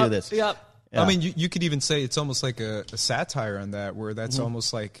 let's do this. Yep. Yeah. I mean, you could even say it's almost like a satire on that, where that's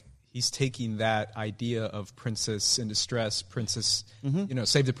almost like he's taking that idea of princess in distress, princess, you know,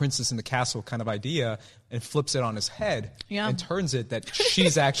 save the princess in the castle kind of idea, and flips it on his head and turns it that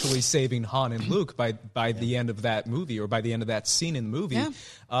she's actually saving Han and Luke by the end of that movie, or by the end of that scene in the movie.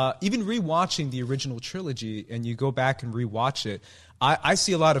 Yeah. Even rewatching the original trilogy, and you go back and rewatch it, I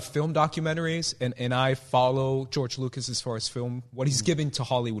see a lot of film documentaries, and I follow George Lucas as far as film, what he's given to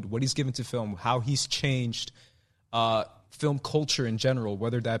Hollywood, what he's given to film, how he's changed film culture in general,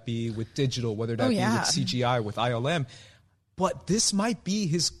 whether that be with digital, whether that be with CGI, with ILM. But this might be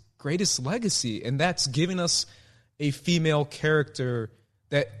his greatest legacy, and that's giving us a female character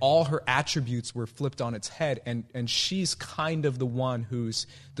that all her attributes were flipped on its head, and she's kind of the one who's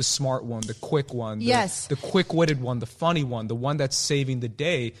the smart one, the quick one, the quick-witted one, the funny one, the one that's saving the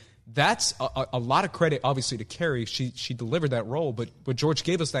day. That's a lot of credit, obviously, to Carrie. She delivered that role, but George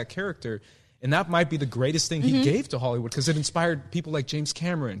gave us that character, and that might be the greatest thing he gave to Hollywood, because it inspired people like James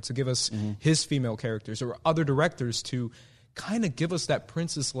Cameron to give us his female characters, or other directors to kind of give us that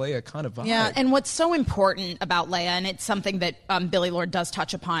Princess Leia kind of vibe. Yeah, and what's so important about Leia, and it's something that Billie Lourd does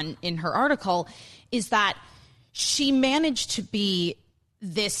touch upon in her article, is that she managed to be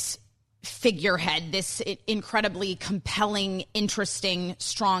this figurehead, this incredibly compelling, interesting,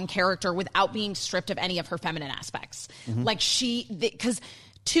 strong character without being stripped of any of her feminine aspects. Like because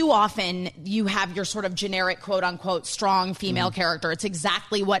too often you have your sort of generic, quote unquote, strong female character. It's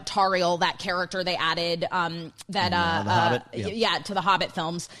exactly what Tariel, that character they added, to the Hobbit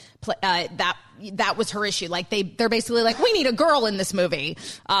films. That was her issue. Like they're basically like, we need a girl in this movie,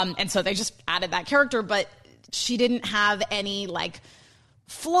 and so they just added that character. But she didn't have any like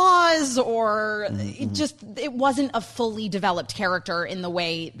flaws, or it wasn't a fully developed character in the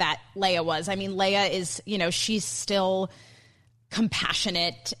way that Leia was. I mean, Leia is, you know, she's still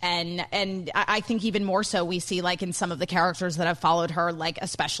compassionate, and I think even more so we see like in some of the characters that have followed her, like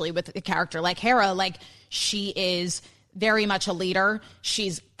especially with a character like Hera, like she is very much a leader.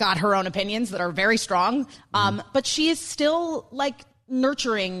 She's got her own opinions that are very strong, but she is still like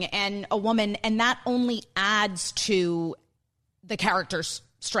nurturing and a woman, and that only adds to the character's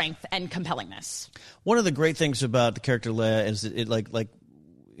strength and compellingness. One of the great things about the character Leia is that it like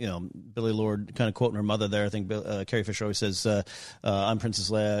you know, Billie Lourd kind of quoting her mother there. I think Carrie Fisher always says, "I'm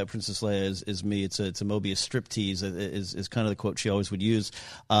Princess Leia. Princess Leia is me." It's a Mobius striptease is kind of the quote she always would use.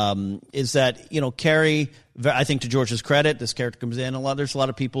 Is that, you know, Carrie? I think to George's credit, this character comes in there's a lot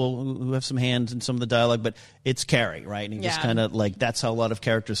of people who have some hands in some of the dialogue, but it's Carrie, right? And you just kind of like, that's how a lot of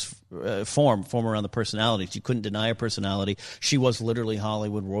characters form around the personalities. You couldn't deny her personality. She was literally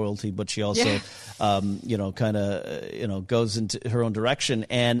Hollywood royalty, but she also, goes into her own direction.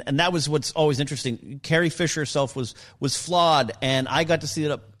 And that was what's always interesting. Carrie Fisher herself was flawed, and I got to see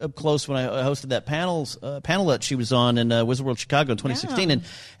it up close when I hosted that panel that she was on in Wizard World Chicago in 2016,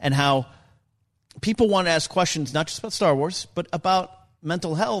 and how people want to ask questions not just about Star Wars, but about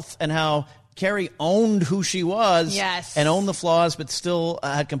mental health, and how Carrie owned who she was and owned the flaws, but still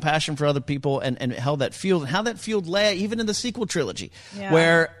had compassion for other people, and how that fueled Leia even in the sequel trilogy,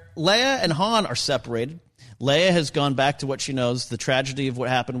 where Leia and Han are separated. Leia has gone back to what she knows, the tragedy of what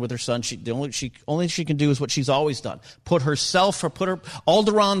happened with her son. The only she can do is what she's always done.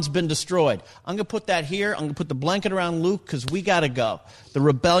 Alderaan's been destroyed. I'm going to put that here. I'm going to put the blanket around Luke, because we got to go. The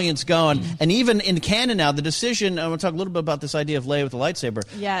rebellion's going. And even in canon now, the decision, I want to talk a little bit about this idea of Leia with the lightsaber.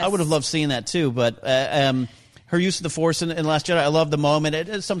 Yes. I would have loved seeing that too, but her use of the Force in Last Jedi, I love the moment.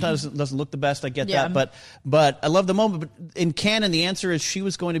 It sometimes doesn't look the best, I get that, but I love the moment. But in canon, the answer is she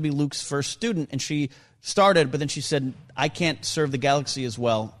was going to be Luke's first student, and she started, but then she said, I can't serve the galaxy as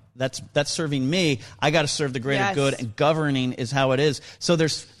well That's serving me. I got to serve the greater good, and governing is how it is. So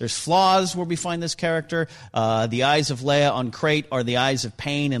there's flaws where we find this character. The eyes of Leia on Crate are the eyes of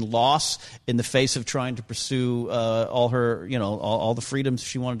pain and loss in the face of trying to pursue all her, all the freedoms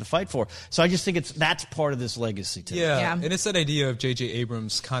she wanted to fight for. So I just think that's part of this legacy too. Yeah, and it's that idea of J.J.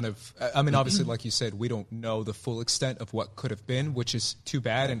 Abrams kind of. I mean, obviously, like you said, we don't know the full extent of what could have been, which is too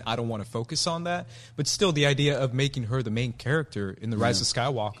bad, and I don't want to focus on that. But still, the idea of making her the main character in The Rise of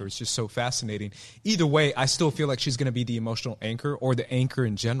Skywalker is just so fascinating. Either way, I still feel like she's going to be the emotional anchor or the anchor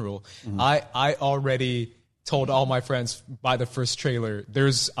in general. I already told all my friends by the first trailer,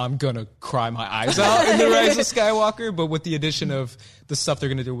 I'm going to cry my eyes out in The Rise of Skywalker, but with the addition of the stuff they're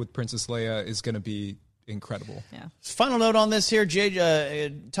going to do with Princess Leia is going to be incredible. Yeah. Final note on this here,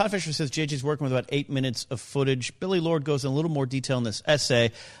 Todd Fisher says JJ's working with about 8 minutes of footage. Billy Lord goes in a little more detail in this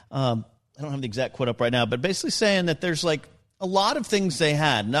essay. I don't have the exact quote up right now, but basically saying that there's like a lot of things they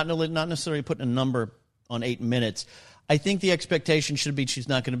had, not necessarily putting a number on 8 minutes. I think the expectation should be she's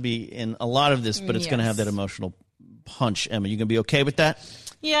not going to be in a lot of this, but it's going to have that emotional punch. Emma, you going to be okay with that?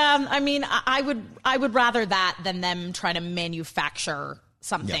 Yeah, I mean, I would rather that than them trying to manufacture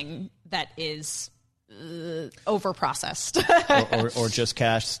something that is over-processed. or just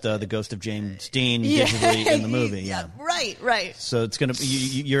cast the ghost of James Dean digitally in the movie. Yeah, right. So it's going to be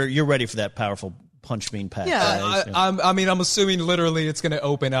you're ready for that powerful punch being packed. Yeah, I'm assuming literally it's going to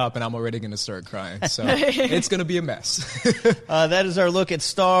open up and I'm already going to start crying. So it's going to be a mess. That is our look at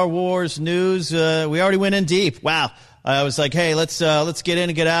Star Wars news. We already went in deep. Wow. I was like, hey, let's get in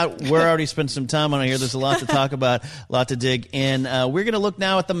and get out. We're already spent some time on it here. There's a lot to talk about, a lot to dig in. We're going to look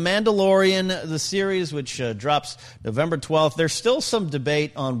now at The Mandalorian, the series, which drops November 12th. There's still some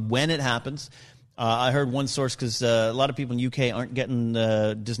debate on when it happens. I heard one source, because a lot of people in UK aren't getting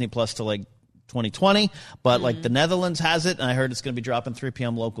Disney Plus till like 2020, but like the Netherlands has it, and I heard it's going to be dropping 3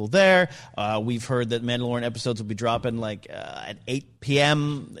 p.m. local there. We've heard that Mandalorian episodes will be dropping like at 8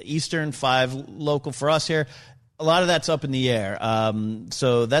 p.m. Eastern, 5 local for us here. A lot of that's up in the air.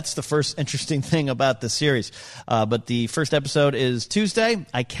 So that's the first interesting thing about the series. But the first episode is Tuesday.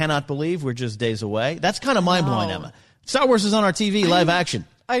 I cannot believe we're just days away. That's kind of mind-blowing, Emma. Star Wars is on our TV, live action.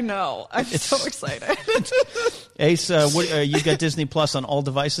 I know. I'm so excited. Ace, you got Disney Plus on all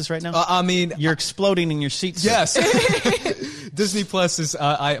devices right now? I mean, you're exploding in your seat. Yes. Disney Plus is,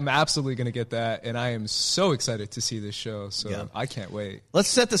 I am absolutely going to get that, and I am so excited to see this show, so I can't wait. Let's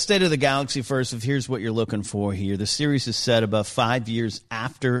set the state of the galaxy first. Here's what you're looking for here. The series is set about 5 years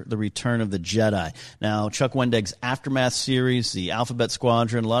after the return of the Jedi. Now, Chuck Wendig's Aftermath series, the Alphabet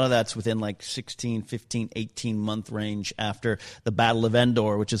Squadron, a lot of that's within like 16, 15, 18-month range after the Battle of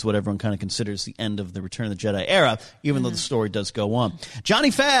Endor, which is what everyone kind of considers the end of the Return of the Jedi era, even though the story does go on.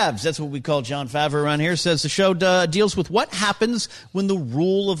 Johnny Favs, that's what we call John Favreau around here, says the show deals with what happens when the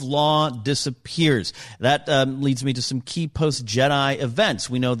rule of law disappears. That leads me to some key post-Jedi events.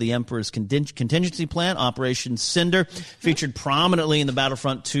 We know the Emperor's contingency plan, Operation Cinder, featured prominently in the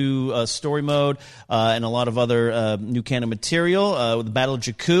Battlefront 2 story mode and a lot of other new canon material. The Battle of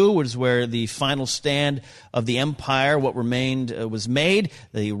Jakku, which is where the final stand of the Empire, what remained, was made.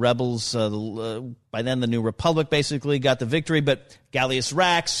 The rebels, by then the New Republic basically got the victory, but Gallius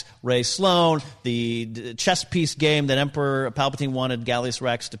Rax, Ray Sloane, the chess piece game that Emperor Palpatine wanted Gallius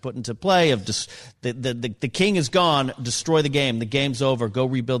Rax to put into play of just the king is gone, destroy the game's over, go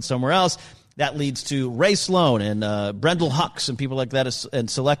rebuild somewhere else. That leads to Ray Sloane and Brendel Hux and people like that, and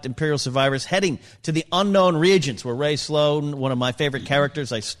select Imperial survivors heading to the unknown regions, where Ray Sloane, one of my favorite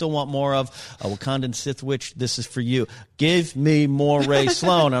characters I still want more of, a Wakandan Sith Witch, this is for you. Give me more Ray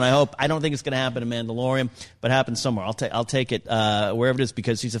Sloane, and I don't think it's going to happen in Mandalorian, but happen somewhere. I'll take it wherever it is,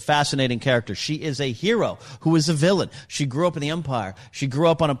 because she's a fascinating character. She is a hero who is a villain. She grew up in the Empire. She grew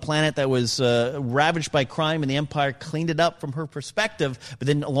up on a planet that was ravaged by crime, and the Empire cleaned it up from her perspective, but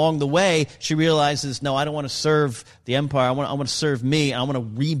then along the way, she realizes, no, I don't want to serve the Empire. I want to serve me. I want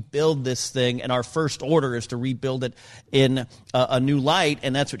to rebuild this thing. And our first order is to rebuild it in a new light.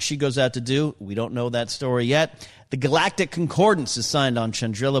 And that's what she goes out to do. We don't know that story yet. The Galactic Concordance is signed on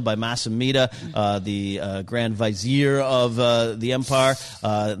Chandrila by Mas Amedda, the Grand Vizier of the Empire.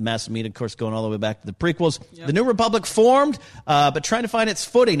 Mas Amedda, of course, going all the way back to the prequels. Yep. The New Republic formed, but trying to find its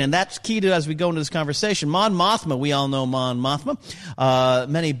footing, and that's key to as we go into this conversation. Mon Mothma, we all know Mon Mothma.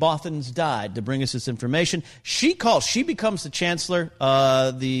 Many Bothans died to bring us this information. She becomes the Chancellor.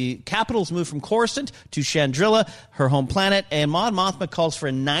 The capital's moved from Coruscant to Chandrila, her home planet, and Mon Mothma calls for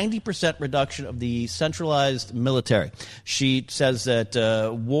a 90% reduction of the centralized military military. She says that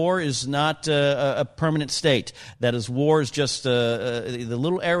war is not a permanent state. That is, war is just the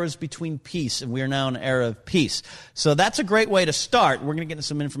little eras between peace, and we are now in an era of peace. So that's a great way to start. We're going to get into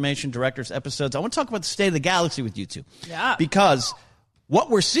some information, directors, episodes. I want to talk about the state of the galaxy with you two. Yeah. Because what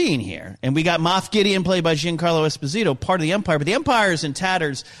we're seeing here, and we got Moff Gideon played by Giancarlo Esposito, part of the Empire, but the Empire is in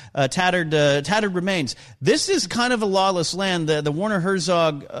tattered remains. This is kind of a lawless land. The Werner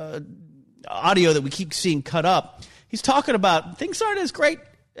Herzog audio that we keep seeing cut up, he's talking about things aren't as great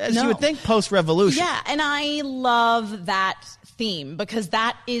as you would think post-revolution. Yeah, and I love that theme because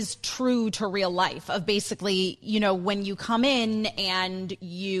that is true to real life of basically, when you come in and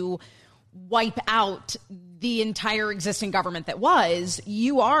you wipe out the entire existing government that was,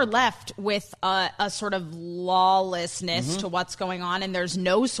 you are left with a sort of lawlessness to what's going on, and there's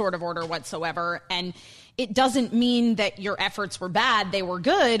no sort of order whatsoever. And it doesn't mean that your efforts were bad. They were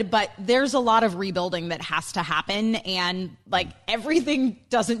good, but there's a lot of rebuilding that has to happen, and everything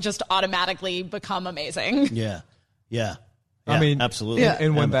doesn't just automatically become amazing. Yeah. I mean, absolutely. Yeah.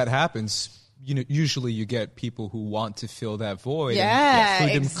 And when that happens, usually you get people who want to fill that void. Yeah,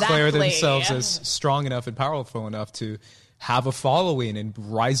 and declare themselves as strong enough and powerful enough to have a following and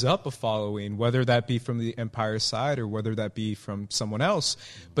rise up a following, whether that be from the Empire side or whether that be from someone else.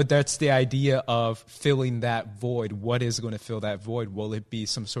 But that's the idea of filling that void. What is going to fill that void? Will it be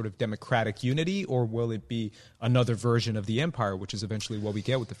some sort of democratic unity, or will it be another version of the Empire, which is eventually what we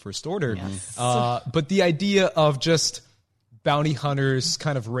get with the First Order? Yes. But the idea of just bounty hunters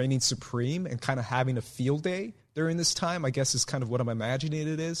kind of reigning supreme and kind of having a field day during this time, I guess is kind of what I'm imagining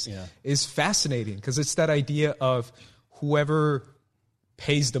it is fascinating, because it's that idea of whoever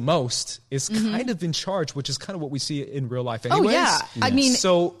pays the most is kind of in charge, which is kind of what we see in real life anyways. Oh, yeah. I mean,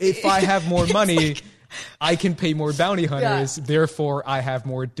 so if I have more money, I can pay more bounty hunters, therefore I have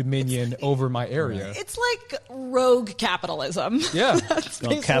more dominion over my area. It's like rogue capitalism. Yeah. That's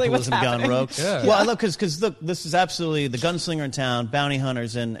basically capitalism what's happening. gone rogue. Yeah. Well, I love because look, this is absolutely the gunslinger in town, bounty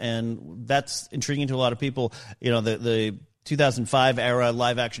hunters, and that's intriguing to a lot of people. The 2005 era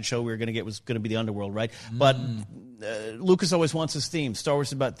live action show we were going to get was going to be the Underworld, right? But Lucas always wants his themes. Star Wars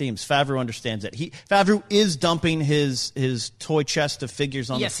is about themes. Favreau understands that. Favreau is dumping his toy chest of figures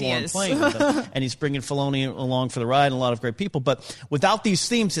on the floor and playing with them, and he's bringing Filoni along for the ride and a lot of great people. But without these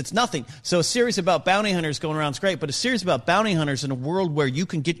themes, it's nothing. So a series about bounty hunters going around is great, but a series about bounty hunters in a world where you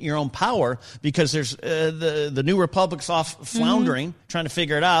can get your own power because there's the New Republic's off floundering, trying to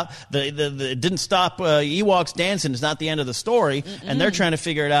figure it out. It didn't stop Ewoks dancing is not the end of the story, and they're trying to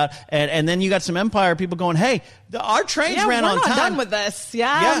figure it out. And then you got some Empire people going, hey, our trains ran on time. We're not done with this.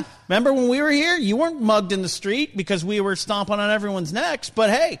 Yeah. Remember when we were here? You weren't mugged in the street because we were stomping on everyone's necks. But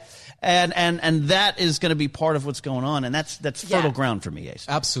hey, and that is going to be part of what's going on, and that's fertile ground for me, Ace.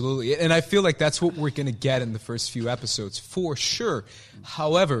 Absolutely, and I feel like that's what we're going to get in the first few episodes for sure.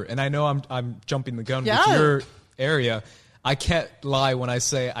 However, and I know I'm jumping the gun with your area, I can't lie when I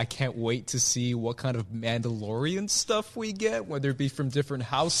say I can't wait to see what kind of Mandalorian stuff we get, whether it be from different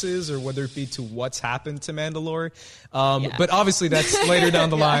houses or whether it be to what's happened to Mandalore. But obviously that's later down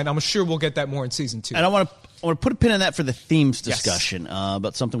the line. I'm sure we'll get that more in season 2. And I want to put a pin in that for the themes discussion,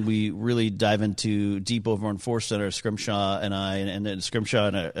 about something we really dive into deep over on Force Center. Scrimshaw and I, and then Scrimshaw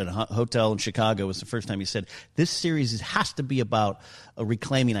in a hotel in Chicago was the first time he said, this series has to be about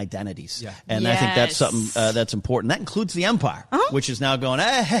reclaiming identities. Yeah. And I think that's something that's important. That includes the Empire, which is now going,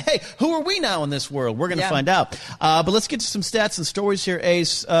 hey, who are we now in this world? We're going to find out. But let's get to some stats and stories here,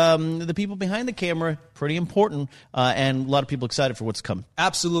 Ace. The people behind the camera, pretty important, and a lot of people excited for what's coming.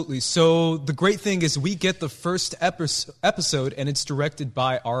 Absolutely. So the great thing is we get the first episode, and it's directed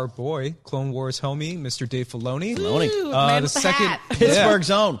by our boy, Clone Wars homie, Mr. Dave Filoni. The second Pittsburgh's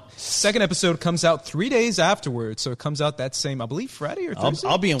own. Second episode comes out 3 days afterwards, so it comes out that same, I believe, Friday or Thursday.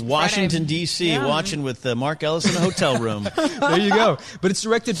 I'll be in Washington, D.C. watching with Mark Ellis in a hotel room. There you go. But it's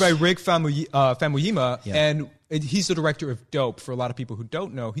directed by Rick Famuyiwa, and he's the director of Dope. For a lot of people who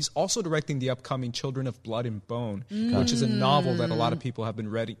don't know, he's also directing the upcoming Children of Blood and Bone, which is a novel that a lot of people have been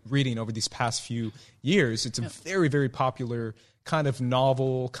reading over these past few years. It's a very, very popular kind of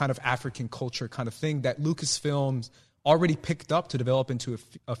novel, kind of African culture kind of thing that Lucasfilms already picked up to develop into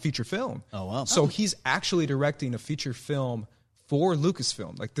a feature film. Oh, wow. So he's actually directing a feature film for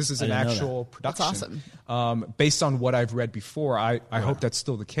Lucasfilm. Like, this is an actual production. That's awesome. Based on what I've read before, I hope that's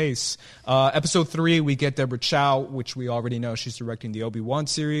still the case. Episode 3, we get Deborah Chow, which we already know she's directing the Obi-Wan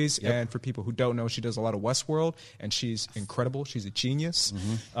series. Yep. And for people who don't know, she does a lot of Westworld, and she's incredible. She's a genius.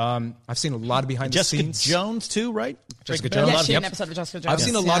 I've seen a lot of behind the scenes. Jessica Jones, too, right? Jessica Jones. Yeah, she had an episode of Jessica Jones. I've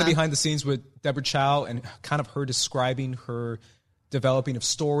seen a lot of behind the scenes with Deborah Chow and kind of her describing her developing of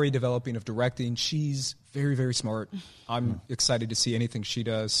story, developing of directing. She's very, very smart. I'm excited to see anything she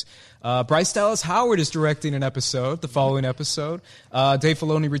does. Bryce Dallas Howard is directing an episode, the following episode. Dave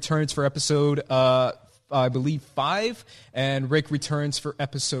Filoni returns for episode, I believe, 5, and Rick returns for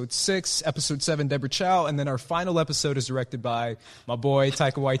episode 6. Episode 7, Deborah Chow, and then our final episode is directed by my boy,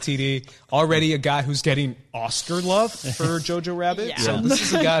 Taika Waititi, already a guy who's getting Oscar love for Jojo Rabbit. Yeah. So this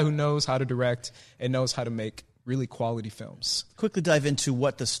is a guy who knows how to direct and knows how to make really quality films. Quickly dive into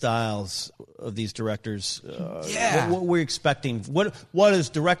what the styles of these directors, what we're expecting. What does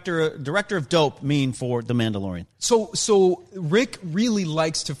director of dope mean for The Mandalorian? So Rick really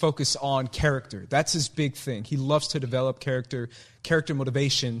likes to focus on character. That's his big thing. He loves to develop character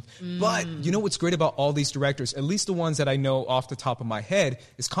motivation. But you know what's great about all these directors, at least the ones that I know off the top of my head,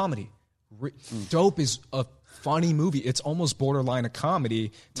 is comedy. Dope is a funny movie. It's almost borderline a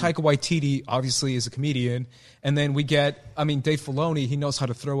comedy. Taika Waititi obviously is a comedian. And then we get, Dave Filoni, he knows how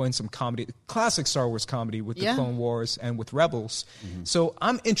to throw in some comedy, classic Star Wars comedy with the Clone Wars and with Rebels. So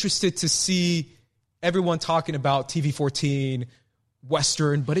I'm interested to see everyone talking about TV-14,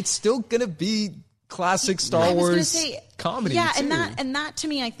 Western, but it's still going to be classic Star Wars comedy. Yeah, too. and that to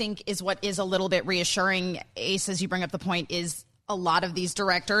me I think is what is a little bit reassuring, Ace, as you bring up the point, is a lot of these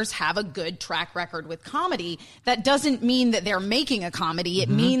directors have a good track record with comedy. That doesn't mean that they're making a comedy. It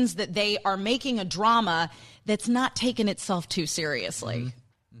means that they are making a drama that's not taking itself too seriously.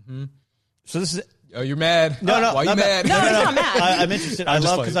 So this is... Oh, you're mad? No. Why are you mad? No, he's not mad. I'm interested. I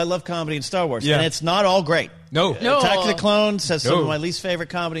love comedy in Star Wars. Yeah. And it's not all great. No. Attack of the Clones has some of my least favorite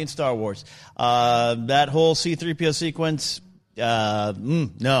comedy in Star Wars. That whole C-3PO sequence,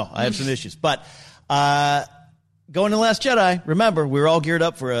 no, I have some issues. But... going to Last Jedi, remember, we were all geared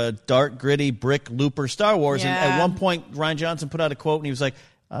up for a dark, gritty, brick, looper Star Wars. Yeah. And at one point, Rian Johnson put out a quote, and he was like,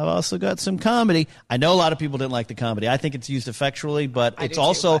 I've also got some comedy. I know a lot of people didn't like the comedy. I think it's used effectually, but it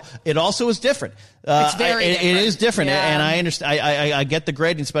also is different. It's very different. It is different, Yeah. and I understand. I get the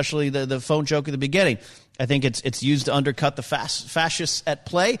grading, especially the phone joke at the beginning. I think it's used to undercut the fascists at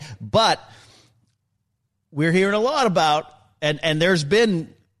play, but we're hearing a lot about, and there's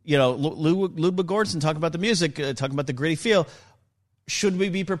been... Ludwig Göransson talking about the music, talking about the gritty feel. Should we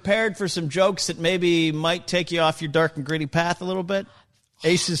be prepared for some jokes that maybe might take you off your dark and gritty path a little bit?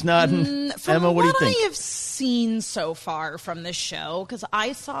 Ace is nodding. Emma, what do you think? From what I have seen so far from this show, because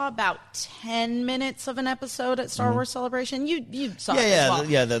I saw about 10 minutes of an episode at Star Wars Celebration. You saw it as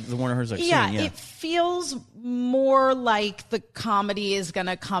well. The Werner Herzog scene. Yeah, it feels more like the comedy is going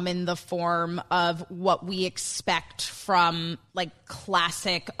to come in the form of what we expect from like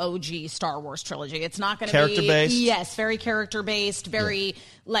classic OG Star Wars trilogy. It's not going to be character-based? Yes, very character-based, very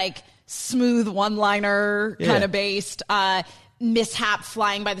like smooth one-liner kind of based. Mishap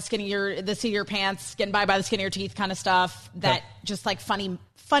flying by the seat of your pants, getting by the skin of your teeth kind of stuff that just like funny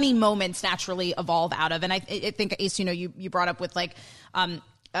moments naturally evolve out of. And I think, Ace, you brought up with like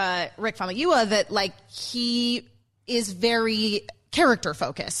Rick Famuyiwa that like he is very character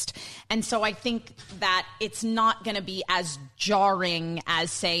focused. And so I think that it's not going to be as jarring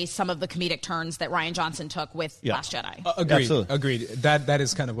as, say, some of the comedic turns that Rian Johnson took with Last Jedi. Agreed. That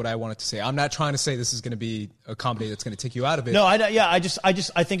is kind of what I wanted to say. I'm not trying to say this is going to be a comedy that's going to take you out of it. No, I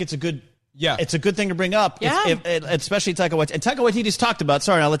think it's a good... Yeah. It's a good thing to bring up, especially Taika Waititi. And Taika Waititi's talked about,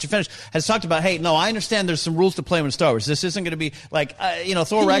 sorry, I'll let you finish, has talked about, hey, no, I understand there's some rules to play with Star Wars. This isn't going to be like,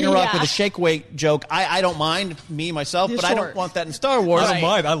 Thor Ragnarok with a shake weight joke. I don't mind, myself, but I don't want that in Star Wars. I don't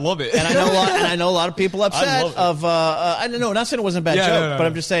mind. I love it. And I know a lot of people upset of, I don't know, not saying it wasn't a bad joke, but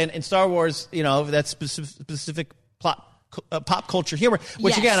I'm just saying in Star Wars, that's specific plot. Pop culture humor,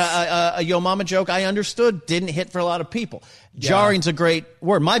 which again, a Yo Mama joke I understood didn't hit for a lot of people. Jarring's a great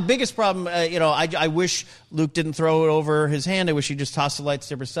word. My biggest problem, I wish Luke didn't throw it over his hand. I wish he just tossed the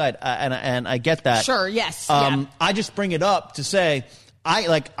lightsaber aside, and I get that. Sure, yes. I just bring it up to say,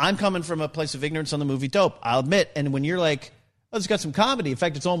 I'm coming from a place of ignorance on the movie Dope. I'll admit, and when you're like, oh, it's got some comedy. In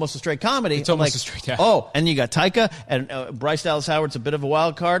fact, it's almost a straight comedy. It's almost a straight, yeah. Oh, and you got Taika, and Bryce Dallas Howard's a bit of a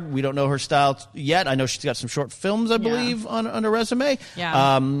wild card. We don't know her style yet. I know she's got some short films, I believe, on her resume. Yeah.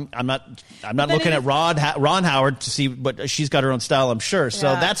 I'm not looking at Ron Howard to see, but she's got her own style, I'm sure.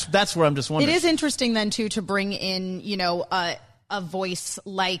 So that's where I'm just wondering. It is interesting then too to bring in, a voice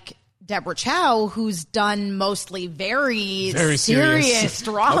like Deborah Chow, who's done mostly very serious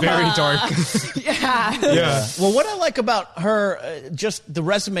drama. Very dark. Yeah. Well, what I like about her, just the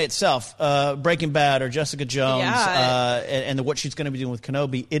resume itself, Breaking Bad or Jessica Jones, and what she's going to be doing with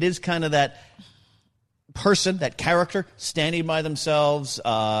Kenobi, it is kind of that person, that character, standing by themselves,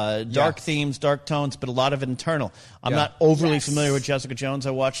 dark themes, dark tones, but a lot of it internal. I'm not overly familiar with Jessica Jones.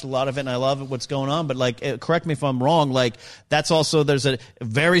 I watched a lot of it, and I love what's going on. But, like, correct me if I'm wrong, like, that's also, there's a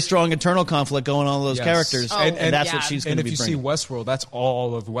very strong internal conflict going on with those characters, and that's what she's going to be bringing. And if you see Westworld, that's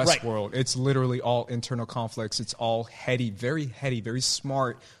all of Westworld. Right. It's literally all internal conflicts. It's all heady, very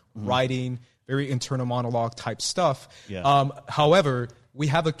smart writing, very internal monologue type stuff. Yeah. However, we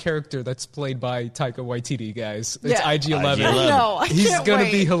have a character that's played by Taika Waititi, guys. It's IG-11. I know. He's going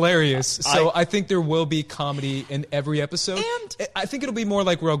to be hilarious. So I think there will be comedy in every episode. And I think it'll be more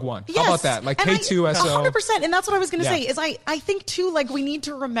like Rogue One. Yes. How about that? Like K2SO. 100%. And that's what I was going to say, is I think, too, like, we need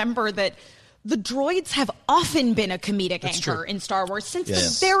to remember that the droids have often been a comedic anchor in Star Wars since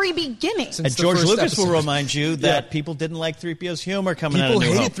the very beginning. And George Lucas will remind you that people didn't like 3PO's humor coming out of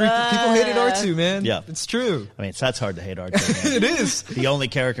New Hope. People hated R2, man. Yeah. It's true. I mean, that's hard to hate R2, man. It is. The only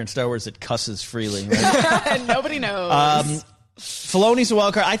character in Star Wars that cusses freely, right? Nobody knows. Filoni's a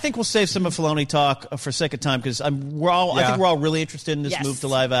wild card. I think we'll save some of Filoni talk for sake of time, because I think we're all really interested in this move to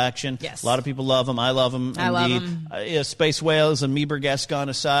live action. Yes. A lot of people love him. I love him. I love him. Space Whales and Meeber Gascon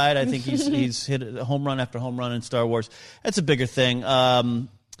aside, I think he's hit a home run after home run in Star Wars. That's a bigger thing.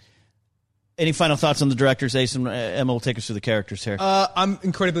 Any final thoughts on the directors? Ace and Emma will take us through the characters here. I'm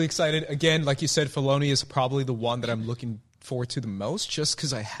incredibly excited. Again, like you said, Filoni is probably the one that I'm looking forward to the most, just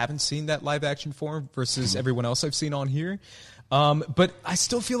because I haven't seen that live action form versus everyone else I've seen on here. But I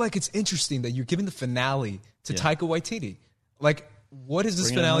still feel like it's interesting that you're giving the finale to Taika Waititi. Like, what is this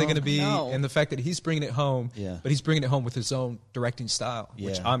finale going to be? And the fact that he's bringing it home, but he's bringing it home with his own directing style,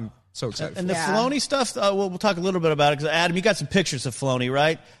 which I'm so excited for. And the Filoni stuff, we'll talk a little bit about it, because Adam, you got some pictures of Filoni,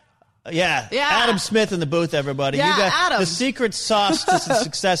 right? Yeah. Adam Smith in the booth, everybody. Yeah, you got Adam. The secret sauce to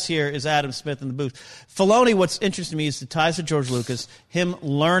success here is Adam Smith in the booth. Filoni, what's interesting to me is the ties to George Lucas, him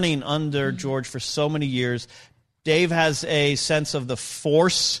learning under George for so many years. Dave has a sense of the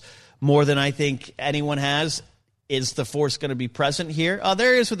Force more than I think anyone has. Is the Force going to be present here? Oh,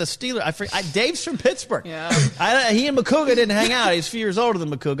 there he is with the Steelers. Dave's from Pittsburgh. Yeah. He and Makuga didn't hang out. He's a few years older than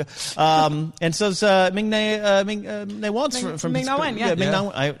Makuga. And so's Ming-Na Wan's from Ming-Na Pittsburgh. Wen,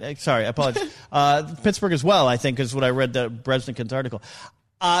 Ming-Na. Sorry, I apologize. Pittsburgh as well, I think, is what I read the Bresnikan's article.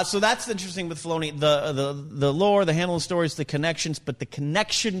 So that's interesting with Filoni. The lore, the handling stories, the connections, but the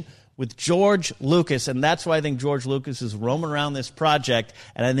connection with George Lucas, and that's why I think George Lucas is roaming around this project,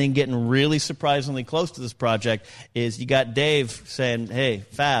 and I think getting really surprisingly close to this project, is you got Dave saying, hey,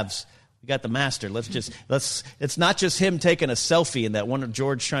 Favs, we got the master. It's not just him taking a selfie, and that one of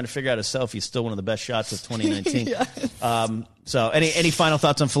George trying to figure out a selfie is still one of the best shots of 2019. Yes. So any final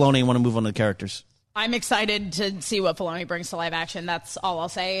thoughts on Filoni? You want to move on to the characters? I'm excited to see what Filoni brings to live action. That's all I'll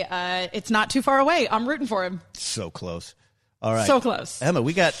say. It's not too far away. I'm rooting for him. So close. All right. So close. Emma,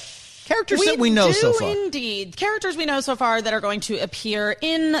 we got characters that we know so far. Indeed. Characters we know so far that are going to appear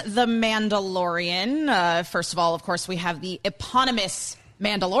in The Mandalorian. First of all, of course, we have the eponymous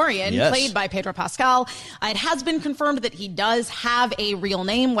Mandalorian, played by Pedro Pascal. It has been confirmed that he does have a real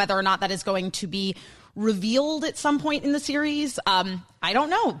name. Whether or not that is going to be revealed at some point in the series, I don't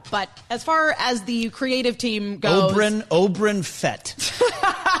know. But as far as the creative team goes, Oberyn Fett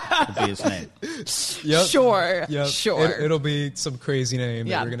would be his name. Yep. Sure. It'll be some crazy name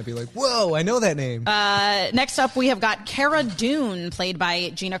that we're going to be like, whoa, I know that name. Next up, we have got Cara Dune, played by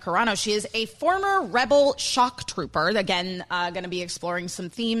Gina Carano. She is a former rebel shock trooper. Again, going to be exploring some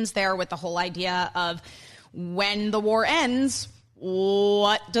themes there with the whole idea of when the war ends,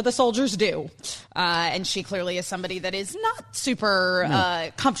 what do the soldiers do? And she clearly is somebody that is not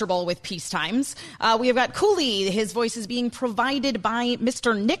super comfortable with peace times. We have got Cooley. His voice is being provided by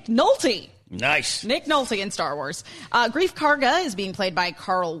Mr. Nick Nolte. Nice. Nick Nolte in Star Wars. Greef Karga is being played by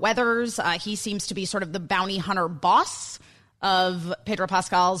Carl Weathers. He seems to be sort of the bounty hunter boss of Pedro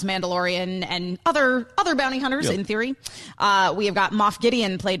Pascal's Mandalorian and other bounty hunters, in theory. We have got Moff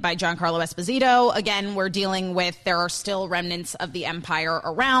Gideon, played by Giancarlo Esposito. Again, we're dealing with, there are still remnants of the Empire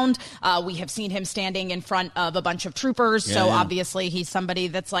around. We have seen him standing in front of a bunch of troopers, obviously he's somebody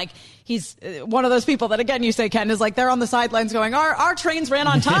that's like, he's one of those people that, again, you say, Ken, is like they're on the sidelines going, our trains ran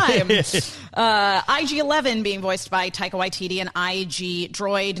on time. IG-11 being voiced by Taika Waititi, an IG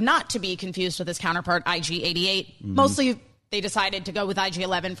droid, not to be confused with his counterpart, IG-88. Mostly they decided to go with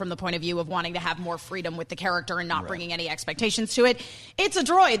IG-11 from the point of view of wanting to have more freedom with the character and not bringing any expectations to it. It's a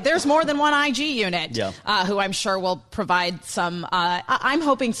droid. There's more than one IG unit, who I'm sure will provide some, I'm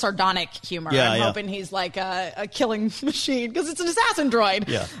hoping sardonic humor. I'm hoping he's like a killing machine, because it's an assassin droid.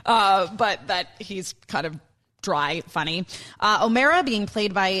 But that he's kind of dry, funny. Omera being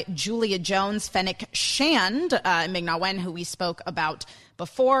played by Julia Jones, Fennec Shand, Ming-Na Wen, who we spoke about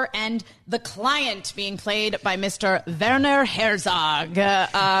before, and the client being played by Mr. Werner Herzog,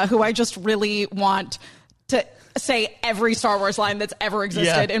 who I just really want to say every Star Wars line that's ever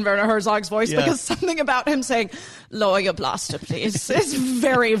existed in Werner Herzog's voice, because something about him saying, "Lower your blaster, please," is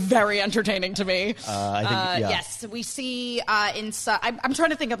very, very entertaining to me. I think, yes, we see I'm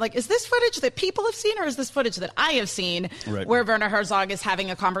trying to think of, like, is this footage that people have seen, or is this footage that I have seen, where Werner Herzog is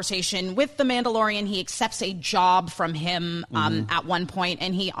having a conversation with the Mandalorian. He accepts a job from him at one point,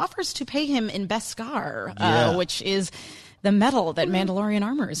 and he offers to pay him in Beskar, which is the metal that Mandalorian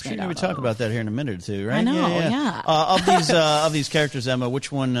armor is made out of. We talk about that here in a minute or two, right? I know, of these characters, Emma,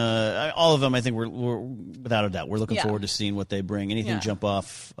 which one? All of them, I think, we're without a doubt. We're looking forward to seeing what they bring. Anything jump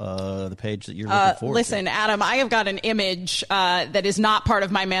off the page that you're looking forward to? Listen, Adam, I have got an image that is not part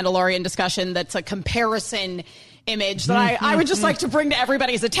of my Mandalorian discussion. That's a comparison image that I would just like to bring to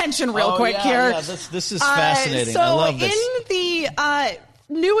everybody's attention real quick here. Yeah, this is fascinating. I love this. In the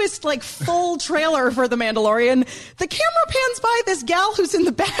newest, like, full trailer for The Mandalorian, the camera pans by this gal who's in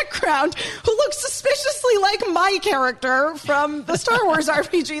the background who looks suspiciously like my character from the Star Wars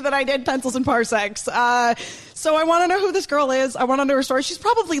RPG that I did, Pencils and Parsecs. So I want to know who this girl is. I want to know her story. She's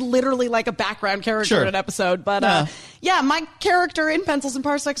probably literally like a background character in an episode. But my character in Pencils and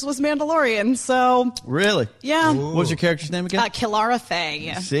Parsecs was Mandalorian. So really, what was your character's name again? Kilara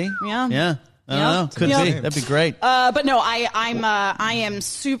Faye. See, yeah. I don't know. Could be. That'd be great. But no, I am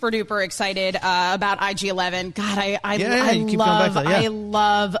super duper excited about IG-11. God, I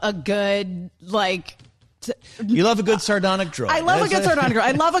love a good, like. You love a good sardonic droid. I love a good sardonic droid.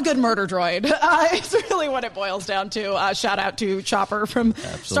 I love a good murder droid. It's really what it boils down to. Shout out to Chopper from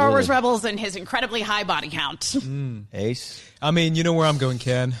Star Wars Rebels and his incredibly high body count. Ace. I mean, you know where I'm going,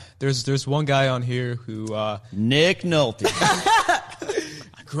 Ken. There's one guy on here who Nick Nolte.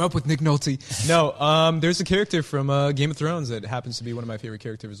 Grew up with Nick Nolte. No, there's a character from Game of Thrones that happens to be one of my favorite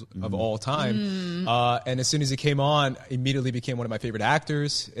characters of all time. And as soon as he came on, immediately became one of my favorite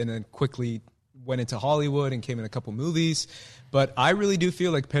actors, and then quickly went into Hollywood and came in a couple movies. But I really do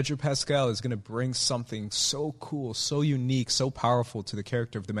feel like Pedro Pascal is going to bring something so cool, so unique, so powerful to the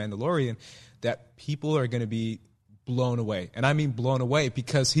character of the Mandalorian that people are going to be blown away. And I mean blown away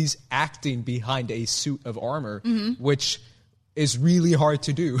because he's acting behind a suit of armor, which is really hard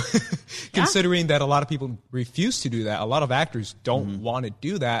to do, considering that a lot of people refuse to do that. A lot of actors don't want to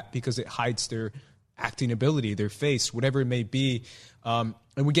do that because it hides their acting ability, their face, whatever it may be.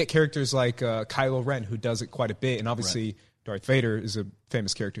 And we get characters like Kylo Ren, who does it quite a bit. And obviously Darth Vader is a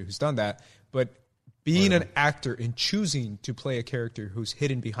famous character who's done that. But being an actor and choosing to play a character who's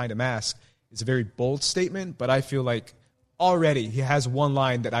hidden behind a mask is a very bold statement. But I feel like already he has one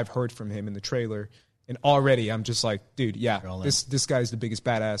line that I've heard from him in the trailer. And already I'm just like, dude, this guy's the biggest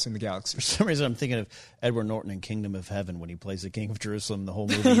badass in the galaxy. For some reason, I'm thinking of Edward Norton in Kingdom of Heaven when he plays the King of Jerusalem. The whole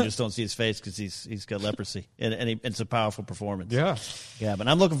movie, you just don't see his face because he's got leprosy, and it's a powerful performance. Yeah. But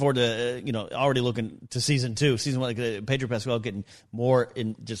I'm looking forward to already looking to season 2, season 1. Pedro Pascal getting more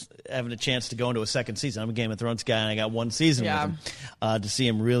in, just having a chance to go into a second season. I'm a Game of Thrones guy, and I got one season with him to see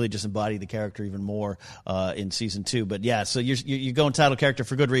him really just embody the character even more in season 2. But so you're going title character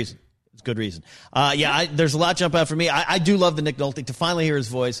for good reason. It's good reason. There's a lot jump out for me. I do love the Nick Nolte, to finally hear his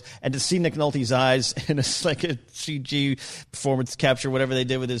voice and to see Nick Nolte's eyes in a CG performance capture, whatever they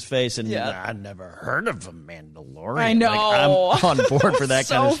did with his face. And I never heard of a Mandalorian. I know. I'm on board for that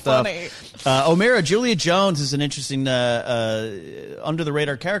kind of stuff. Funny. Omera, Julia Jones is an interesting under the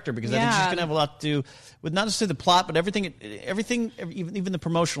radar character because I think she's going to have a lot to do with not necessarily the plot, but everything, even the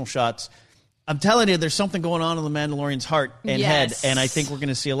promotional shots. I'm telling you, there's something going on in the Mandalorian's heart and head, and I think we're going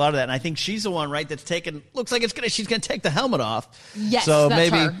to see a lot of that. And I think she's the one, right, that's taken. Looks like she's going to take the helmet off. Yes, so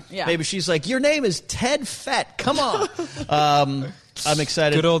that's maybe her. Yeah. Maybe she's like, your name is Ted Fett. Come on. I'm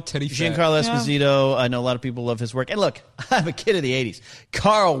excited. Good old Teddy Fett. Giancarlo Esposito. I know a lot of people love his work. And look, I'm a kid of the 80s.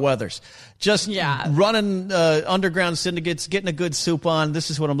 Carl Weathers. Just running underground syndicates, getting a good soup on.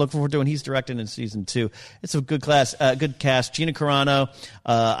 This is what I'm looking forward to, and he's directing in season 2. It's a good cast. Gina Carano.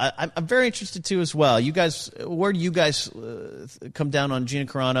 I'm very interested too as well. You guys, where do you guys come down on Gina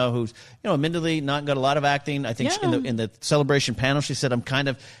Carano, who's admittedly not got a lot of acting? I think in the celebration panel she said, I'm kind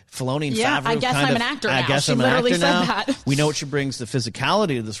of Filoni and Favreau. I guess I'm an actor now. I guess she I'm an actor now. That. We know what she brings, the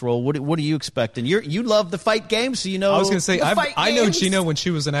physicality of this role. What do you expect? And you love the fight game, so you know. I was going to say I know Gina when she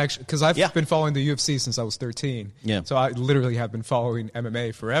was an action because I've been following the UFC since I was 13. Yeah. So I literally have been following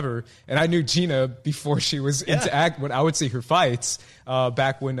MMA forever, and I knew Gina before she was into act. When I would see her fights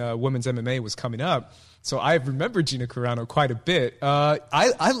back when women's MMA was coming up. So I remember Gina Carano quite a bit.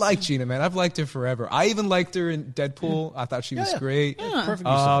 I like Gina, man. I've liked her forever. I even liked her in Deadpool. I thought she was great. Perfect.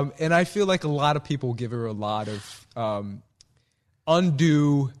 And I feel like a lot of people give her a lot of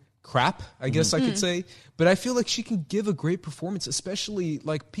undue crap, I guess I could say. But I feel like she can give a great performance, especially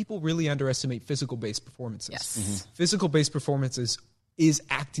like people really underestimate physical-based performances. Yes. Physical-based performances is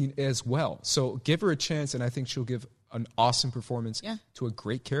acting as well. So give her a chance, and I think she'll give an awesome performance to a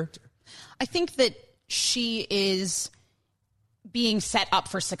great character. I think that she is being set up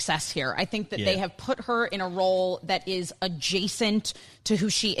for success here. I think that they have put her in a role that is adjacent to who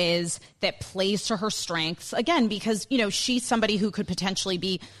she is, that plays to her strengths. Again, because, you know, she's somebody who could potentially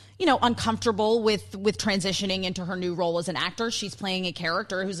be, you know, uncomfortable with transitioning into her new role as an actor. She's playing a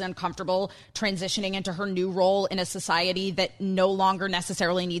character who's uncomfortable transitioning into her new role in a society that no longer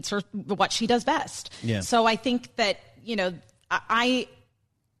necessarily needs her, what she does best. Yeah. So I think that, you know,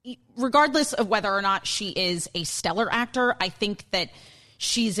 regardless of whether or not she is a stellar actor, I think that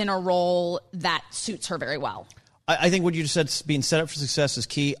she's in a role that suits her very well. I think what you just said, being set up for success, is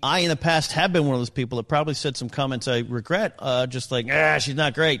key. I, in the past, have been one of those people that probably said some comments I regret, just like, she's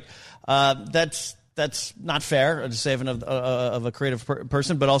not great. That's not fair to say of a creative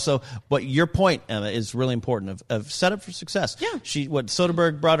person, but also what your point, Emma, is really important of set up for success. Yeah.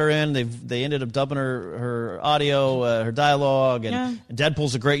 Soderbergh brought her in. They ended up dubbing her audio, her dialogue, and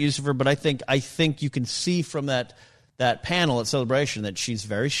Deadpool's a great use of her. But I think you can see from that panel at Celebration that she's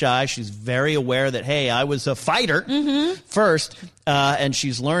very shy. She's very aware that, hey, I was a fighter first, and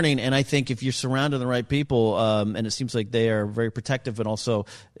she's learning. And I think if you're surrounded the right people, and it seems like they are very protective and also,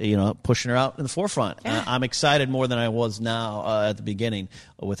 you know, pushing her out in the forefront. Yeah. I'm excited more than I was now at the beginning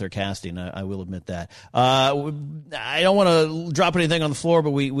with her casting. I will admit that. I don't want to drop anything on the floor, but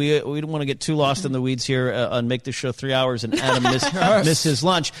we don't want to get too lost in the weeds here and make this show 3 hours and Adam miss his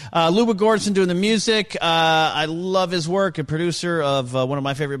lunch. Ludwig Göransson doing the music. I love his work. A producer of one of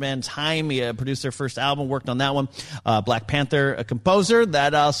my favorite bands, Haim. He produced their first album, worked on that one. Black Panther, a composer.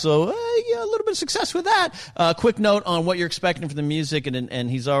 That also, a little bit of success with that. Quick note on what you're expecting from the music, and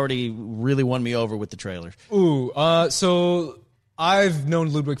he's already really won me over with the trailers. So I've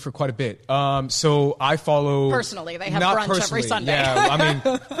known Ludwig for quite a bit. So I follow... Personally, they have brunch every Sunday. Yeah, I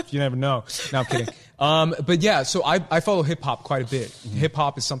mean, you never know. No, I'm kidding. But yeah, so I follow hip-hop quite a bit. Mm-hmm.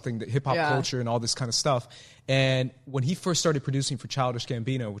 Hip-hop is something that hip-hop culture and all this kind of stuff. And when he first started producing for Childish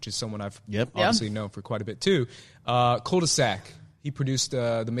Gambino, which is someone I've obviously known for quite a bit too, Cul-de-sac. He produced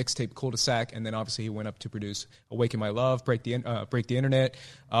the mixtape Cul-de-sac, and then obviously he went up to produce Awaken My Love, Break the Internet,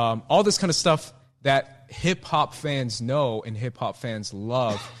 all this kind of stuff that hip-hop fans know and hip-hop fans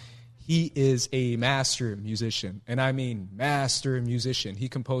love. He is a master musician, and I mean master musician. He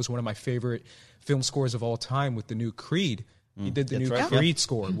composed one of my favorite film scores of all time with the new Creed. He did the new Creed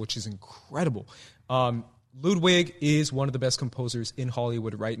score, which is incredible. Ludwig is one of the best composers in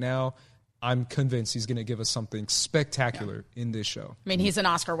Hollywood right now. I'm convinced he's going to give us something spectacular in this show. I mean, he's an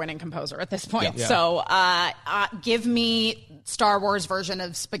Oscar-winning composer at this point. Yeah. So give me Star Wars version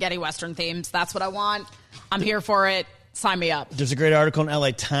of spaghetti Western themes. That's what I want. I'm here for it. Sign me up. There's a great article in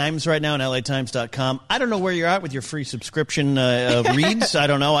LA Times right now on LATimes.com. I don't know where you're at with your free subscription reads. I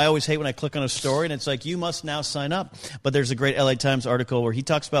don't know. I always hate when I click on a story and it's like, you must now sign up. But there's a great LA Times article where he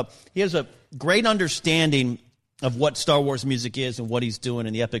talks about, he has a great understanding of what Star Wars music is and what he's doing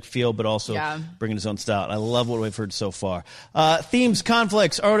in the epic feel, but also bringing his own style. I love what we've heard so far. Themes,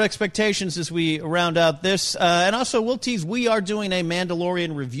 conflicts, our expectations as we round out this. And also, we'll tease, we are doing a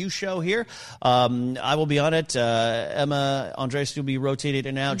Mandalorian review show here. I will be on it. Emma Andres will be rotating in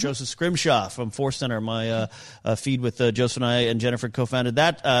and out. Joseph Scrimshaw from Force Center, my feed with Joseph and I and Jennifer co-founded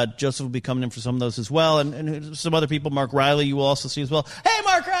that. Joseph will be coming in for some of those as well. And some other people, Mark Riley, you will also see as well. Hey,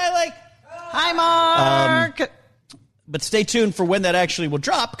 Mark Riley! Hi, Mark! But stay tuned for when that actually will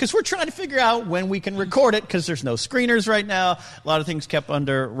drop, because we're trying to figure out when we can record it, because there's no screeners right now. A lot of things kept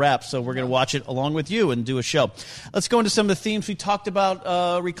under wraps, so we're going to watch it along with you and do a show. Let's go into some of the themes we talked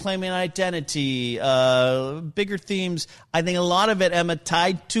about, reclaiming identity, bigger themes. I think a lot of it, Emma,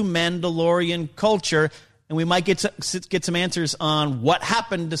 tied to Mandalorian culture, and we might get some answers on what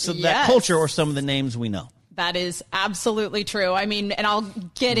happened to that culture or some of the names we know. That is absolutely true. I mean, and I'll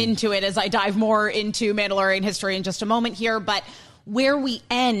get into it as I dive more into Mandalorian history in just a moment here, but where we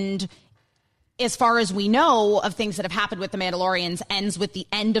end, as far as we know, of things that have happened with the Mandalorians ends with the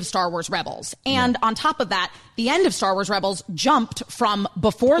end of Star Wars Rebels. And on top of that, the end of Star Wars Rebels jumped from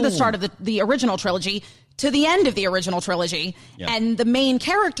before the start of the original trilogy to the end of the original trilogy. Yeah. And the main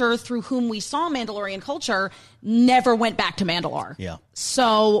character through whom we saw Mandalorian culture never went back to Mandalore. Yeah.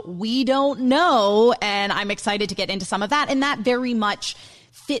 So we don't know, and I'm excited to get into some of that. And that very much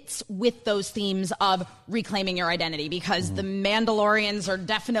fits with those themes of reclaiming your identity, because the Mandalorians are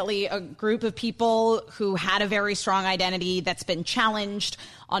definitely a group of people who had a very strong identity that's been challenged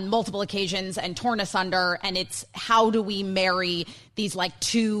on multiple occasions and torn asunder. And it's how do we marry these like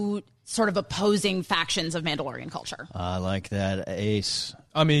two sort of opposing factions of Mandalorian culture? I like that. Ace,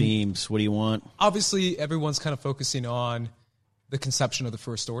 I mean, themes, what do you want? Obviously, everyone's kind of focusing on the conception of the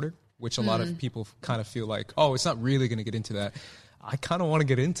First Order, which a lot of people kind of feel like, oh, it's not really going to get into that. I kind of want to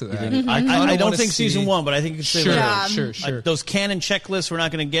get into that. I don't think season 1, but I think you could say later. Sure. Those canon checklists we're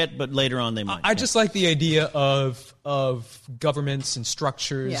not going to get, but later on they might. I just like the idea of governments and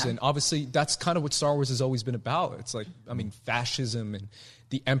structures, and obviously that's kind of what Star Wars has always been about. It's like, I mean, fascism and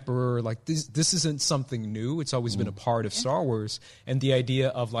the Emperor, like this isn't something new. It's always been a part of Star Wars, and the idea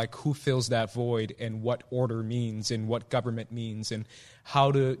of like who fills that void and what order means and what government means and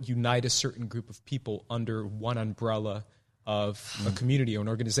how to unite a certain group of people under one umbrella of a community or an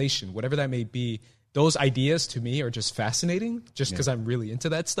organization, whatever that may be. Those ideas to me are just fascinating just because I'm really into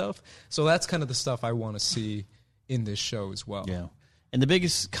that stuff. So that's kind of the stuff I want to see in this show as well. Yeah. And the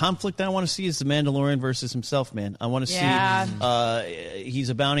biggest conflict I want to see is the Mandalorian versus himself, man. I want to see he's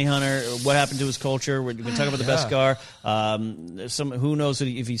a bounty hunter. What happened to his culture? We're talking about the Beskar. Who knows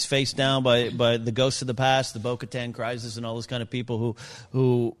if he's faced down by the ghosts of the past, the Bo-Katan crisis, and all those kind of people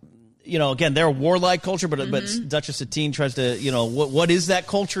who you know, again, they're a warlike culture, but Duchess Satine tries to, you know, what is that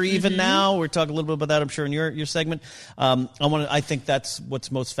culture even now? We're talking a little bit about that, I'm sure, in your segment. I think that's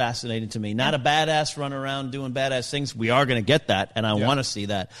what's most fascinating to me. Not a badass running around doing badass things. We are going to get that, and I want to see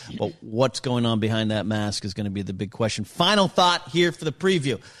that. But what's going on behind that mask is going to be the big question. Final thought here for the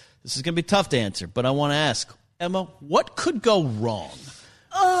preview. This is going to be tough to answer, but I want to ask, Emma, what could go wrong?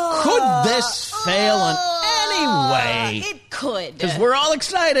 Could this fail in any way? It could. Because we're all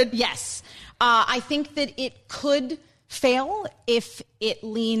excited. Yes. I think that it could fail if it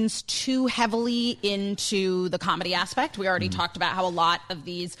leans too heavily into the comedy aspect. We already talked about how a lot of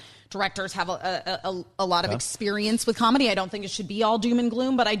these directors have a lot of experience with comedy. I don't think it should be all doom and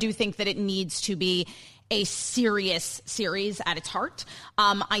gloom, but I do think that it needs to be a serious series at its heart.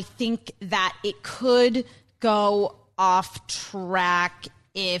 I think that it could go off track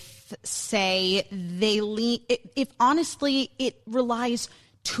if, say, if honestly it relies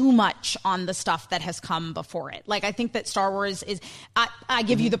too much on the stuff that has come before it. Like, I think that Star Wars is, I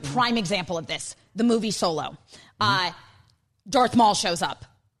give you the prime example of this, the movie Solo. Darth Maul shows up.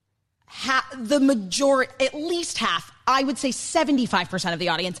 The majority, at least half, I would say 75% of the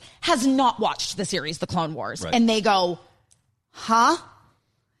audience has not watched the series, The Clone Wars. Right. And they go, huh?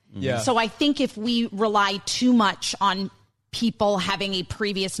 Yeah. So I think if we rely too much on people having a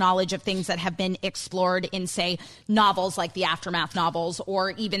previous knowledge of things that have been explored in, say, novels like the Aftermath novels,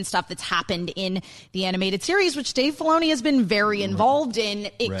 or even stuff that's happened in the animated series, which Dave Filoni has been very involved in,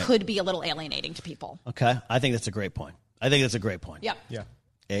 it could be a little alienating to people. Okay. I think that's a great point. Yep. Yeah.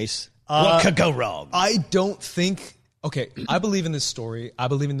 Ace, what could go wrong? I don't think... Okay, I believe in this story. I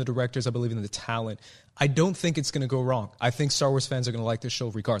believe in the directors. I believe in the talent. I don't think it's going to go wrong. I think Star Wars fans are going to like this show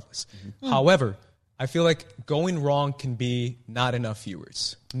regardless. However, I feel like going wrong can be not enough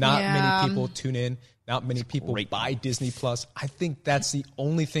viewers. Not many people tune in. Not many people buy Disney Plus. I think that's the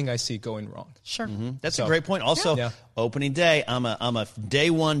only thing I see going wrong. Sure. That's a great point. Also, opening day, I'm a day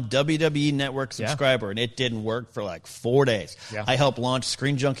one WWE Network subscriber, and it didn't work for like 4 days. Yeah. I helped launch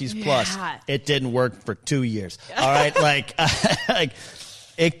Screen Junkies Plus. It didn't work for 2 years. All right,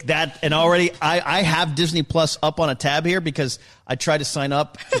 I have Disney Plus up on a tab here because I tried to sign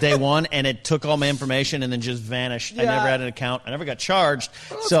up day one, and it took all my information and then just vanished. I never had an account. I never got charged.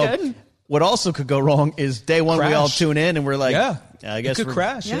 Good. What also could go wrong is day one we all tune in and we're like, I guess it could we're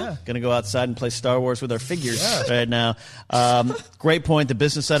crash. going to go outside and play Star Wars with our figures right now. Great point. The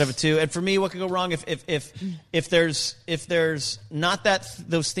business side of it too. And for me, what could go wrong if there's not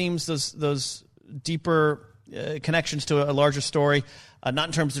those themes, those deeper connections to a larger story. Not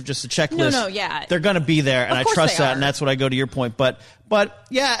in terms of just a checklist. They're going to be there, and I trust that, and that's what I go to your point. But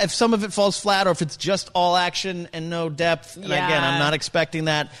yeah, if some of it falls flat, or if it's just all action and no depth, and again, I'm not expecting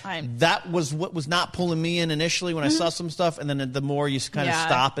that. That was what was not pulling me in initially when I saw some stuff, and then the more you kind of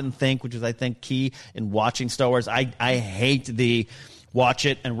stop and think, which is, I think, key in watching Star Wars. I hate the watch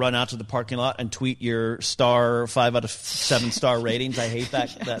it and run out to the parking lot and tweet your 5 out of 7 star ratings. I hate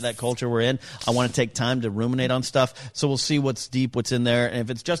that culture we're in. I want to take time to ruminate on stuff. So we'll see what's deep, what's in there. And if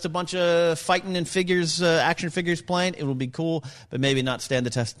it's just a bunch of fighting and figures, action figures playing, it will be cool, but maybe not stand the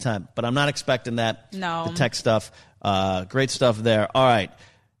test of time. But I'm not expecting that. No. The tech stuff, great stuff there. All right.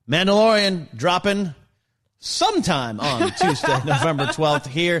 Mandalorian dropping sometime on Tuesday, November 12th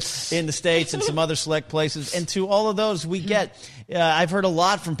here in the States and some other select places. And to all of those we get, I've heard a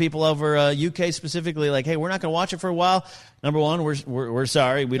lot from people over UK specifically, like, hey, we're not going to watch it for a while. Number one, we're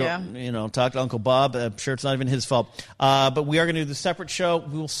sorry. We don't, talk to Uncle Bob. I'm sure it's not even his fault. But we are going to do the separate show.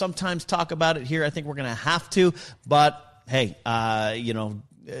 We will sometimes talk about it here. I think we're going to have to. But, hey,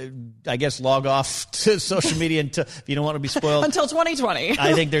 I guess log off to social media if you don't want to be spoiled. Until 2020.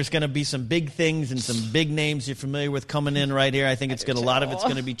 I think there's going to be some big things and some big names you're familiar with coming in right here. I think a lot of it's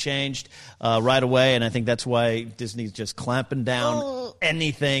going to be changed right away, and I think that's why Disney's just clamping down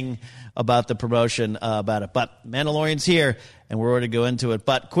anything about the promotion about it. But Mandalorian's here, and we're ready to go into it.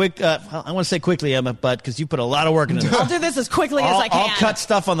 But I want to say quickly, Emma, because you put a lot of work into this. I'll do this as quickly as I can. I'll cut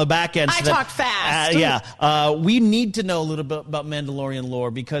stuff on the back end. I talk fast. We need to know a little bit about Mandalorian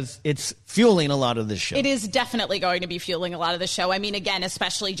lore because it's fueling a lot of this show. It is definitely going to be fueling a lot of the show. I mean, again,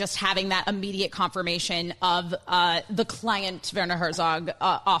 especially just having that immediate confirmation of the client, Werner Herzog,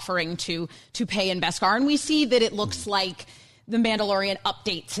 offering to pay in Beskar. And we see that it looks like the Mandalorian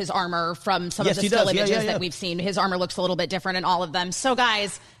updates his armor from some of the still images that we've seen. His armor looks a little bit different in all of them. So,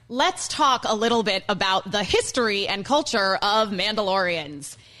 guys, let's talk a little bit about the history and culture of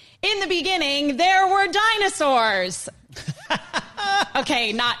Mandalorians. In the beginning, there were dinosaurs.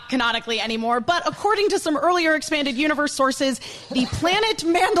 Okay, not canonically anymore, but according to some earlier expanded universe sources, the planet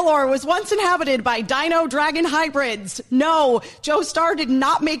Mandalore was once inhabited by dino-dragon hybrids. No, Joe Starr did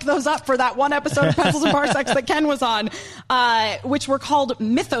not make those up for that one episode of Pencils and Parsecs that Ken was on, which were called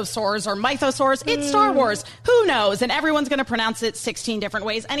mythosaurs or mythosaurs. It's Star Wars. Who knows? And everyone's going to pronounce it 16 different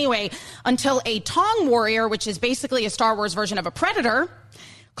ways anyway, until a Tong warrior, which is basically a Star Wars version of a predator,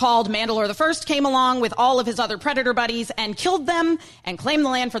 called Mandalore the First, came along with all of his other predator buddies and killed them and claimed the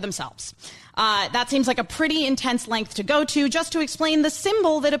land for themselves. That seems like a pretty intense length to go to just to explain the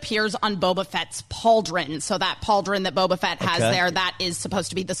symbol that appears on Boba Fett's pauldron. So that pauldron that Boba Fett has there, that is supposed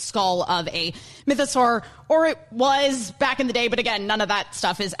to be the skull of a mythosaur, or it was back in the day, but again, none of that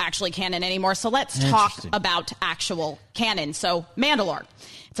stuff is actually canon anymore. So let's talk about actual canon. So Mandalore.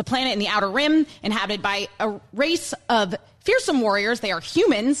 It's a planet in the Outer Rim inhabited by a race of fearsome warriors. They are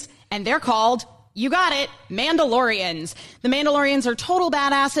humans, and they're called, you got it, Mandalorians. The Mandalorians are total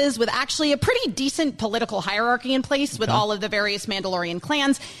badasses with actually a pretty decent political hierarchy in place, with all of the various Mandalorian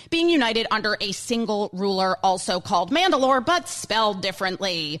clans being united under a single ruler, also called Mandalore, but spelled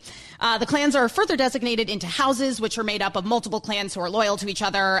differently. The clans are further designated into houses, which are made up of multiple clans who are loyal to each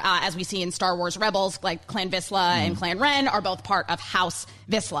other, as we see in Star Wars Rebels, like Clan Vizsla and Clan Ren are both part of House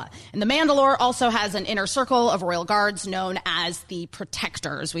Vizsla. And the Mandalore also has an inner circle of royal guards known as the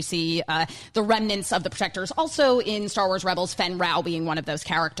Protectors. We see the remnants of the Protectors also in Star Wars Rebels, Fen Rao being one of those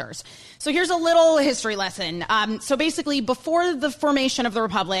characters. So here's a little history lesson. So basically, before the formation of the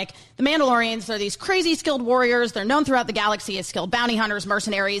Republic, the Mandalorians are these crazy skilled warriors. They're known throughout the galaxy as skilled bounty hunters,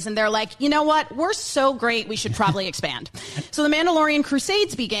 mercenaries, and they're like, you know what? We're so great, we should probably expand. So the Mandalorian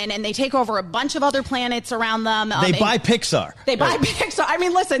Crusades begin, and they take over a bunch of other planets around them. They buy Pixar. They buy Pixar. I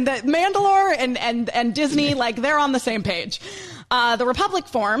mean, listen, the Mandalore and Disney, like, they're on the same page. The Republic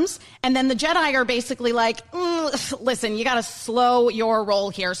forms, and then the Jedi are basically like, listen, you got to slow your roll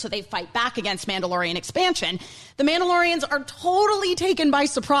here. So they fight back against Mandalorian expansion. The Mandalorians are totally taken by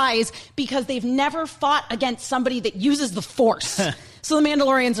surprise because they've never fought against somebody that uses the Force. So the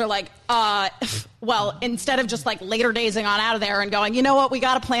Mandalorians are like, well, instead of just like later dazing on out of there and going, you know what, we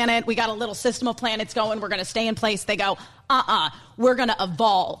got a planet, we got a little system of planets going, we're going to stay in place, they go, we're going to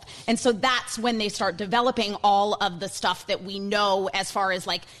evolve. And so that's when they start developing all of the stuff that we know as far as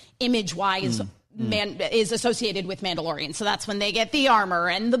like image-wise is associated with Mandalorian. So that's when they get the armor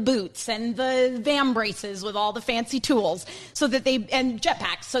and the boots and the vam braces with all the fancy tools, so that and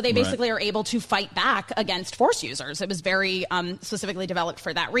jetpacks. So they basically are able to fight back against Force users. It was very specifically developed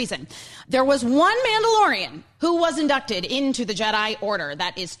for that reason. There was one Mandalorian who was inducted into the Jedi Order.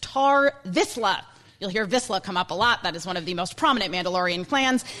 That is Tar Vizsla. You'll hear Vizsla come up a lot. That is one of the most prominent Mandalorian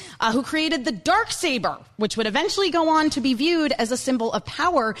clans, who created the Darksaber, which would eventually go on to be viewed as a symbol of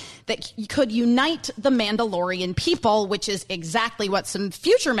power that could unite the Mandalorian people, which is exactly what some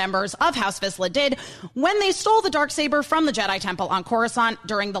future members of House Vizsla did when they stole the Darksaber from the Jedi Temple on Coruscant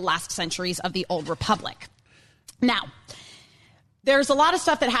during the last centuries of the Old Republic. Now, there's a lot of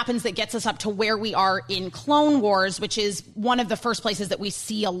stuff that happens that gets us up to where we are in Clone Wars, which is one of the first places that we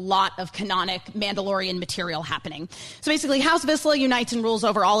see a lot of canonic Mandalorian material happening. So basically, House Vizsla unites and rules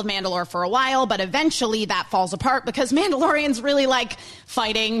over all of Mandalore for a while, but eventually that falls apart because Mandalorians really like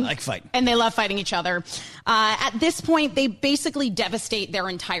fighting. And they love fighting each other. At this point, they basically devastate their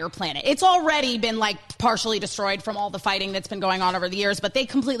entire planet. It's already been like partially destroyed from all the fighting that's been going on over the years, but they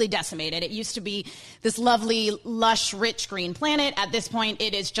completely decimate it. It used to be this lovely, lush, rich green planet. At this point,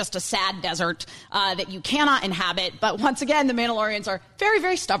 it is just a sad desert that you cannot inhabit. But once again, the Mandalorians are very,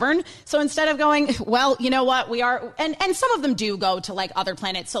 very stubborn. So instead of going, well, you know what, we are, and some of them do go to like other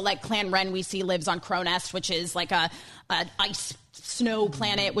planets. So like Clan Ren we see lives on Cronest, which is like a ice snow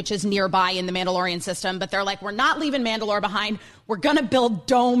planet, which is nearby in the Mandalorian system. But they're like, we're not leaving Mandalore behind. We're going to build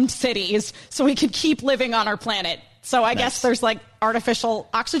domed cities so we can keep living on our planet. So I guess there's like artificial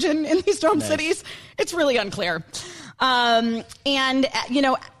oxygen in these domed cities. It's really unclear. And, you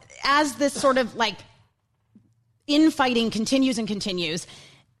know, as this sort of like infighting continues and continues,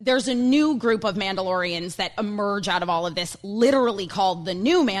 there's a new group of Mandalorians that emerge out of all of this, literally called the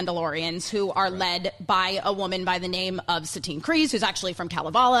New Mandalorians, who are led by a woman by the name of Satine Kryze, who's actually from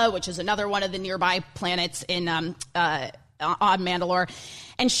Kalevala, which is another one of the nearby planets in on Mandalore.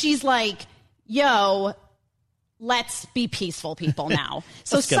 And she's like, yo, let's be peaceful people now.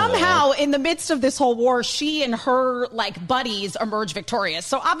 So somehow in the midst of this whole war, she and her like buddies emerge victorious.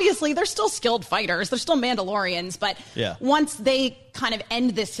 So obviously they're still skilled fighters. They're still Mandalorians. But once they kind of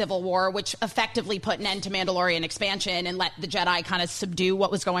end this civil war, which effectively put an end to Mandalorian expansion and let the Jedi kind of subdue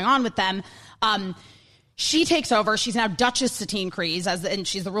what was going on with them, she takes over. She's now Duchess Satine Kryze, and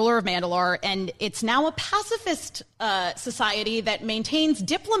she's the ruler of Mandalore. And it's now a pacifist society that maintains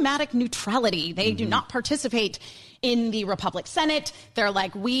diplomatic neutrality. They do not participate in the Republic Senate. They're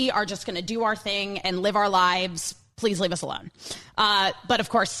like, we are just going to do our thing and live our lives. Please leave us alone. But of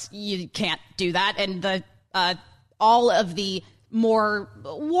course, you can't do that. And the all of the more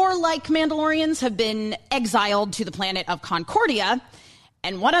warlike Mandalorians have been exiled to the planet of Concordia.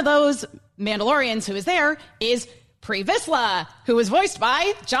 And one of those Mandalorians who is there is Pre Vizsla, who is voiced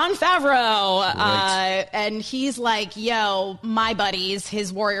by Jon Favreau. And he's like, yo, my buddies,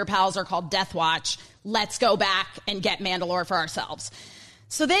 his warrior pals are called Death Watch. Let's go back and get Mandalore for ourselves.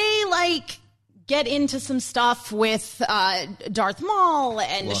 So they like get into some stuff with Darth Maul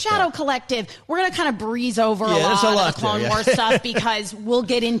and the Shadow Collective. We're going to kind of breeze over a lot of the Clone Wars stuff because we'll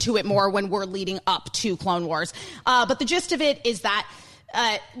get into it more when we're leading up to Clone Wars. But the gist of it is that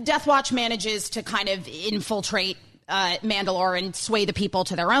Death Watch manages to kind of infiltrate Mandalore and sway the people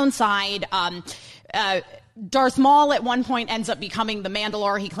to their own side. Darth Maul at one point ends up becoming the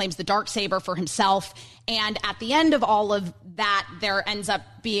Mandalore. He claims the Darksaber for himself. And at the end of all of that, there ends up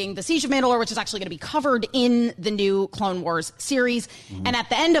being the Siege of Mandalore, which is actually going to be covered in the new Clone Wars series. And at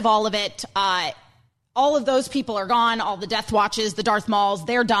the end of all of it, all of those people are gone. All the Death Watches, the Darth Mauls,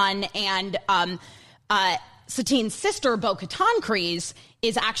 they're done. And Satine's sister, Bo-Katan Kryze,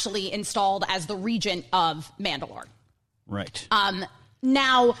 is actually installed as the regent of Mandalore. Right.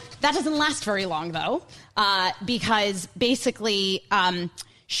 Now, that doesn't last very long, though, because basically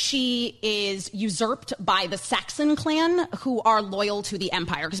she is usurped by the Saxon clan, who are loyal to the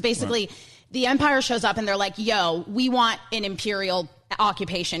Empire. Because basically, the Empire shows up and they're like, yo, we want an Imperial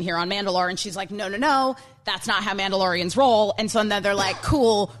occupation here on Mandalore. And she's like, no, that's not how Mandalorians roll. And so then they're like,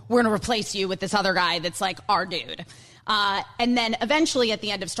 cool, we're going to replace you with this other guy that's like our dude. And then eventually at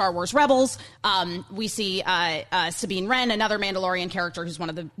the end of Star Wars Rebels, we see Sabine Wren, another Mandalorian character who's one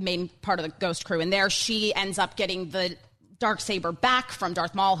of the main part of the Ghost crew in there. She ends up getting the Darksaber back from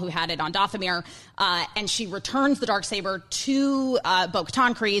Darth Maul, who had it on Dathomir, and she returns the Darksaber to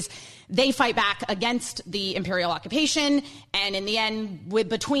Bo-Katan Kryze. They fight back against the Imperial occupation, and in the end,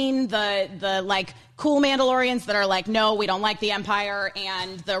 between the like cool Mandalorians that are like, no, we don't like the Empire,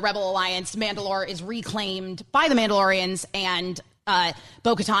 and the Rebel Alliance, Mandalore is reclaimed by the Mandalorians, and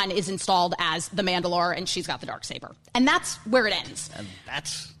Bo-Katan is installed as the Mandalore, and she's got the Darksaber. And that's where it ends. And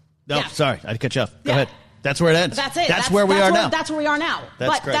that's... No, sorry, I cut you off. Go ahead. That's where it ends. That's it. That's where we are now. That's where we are now.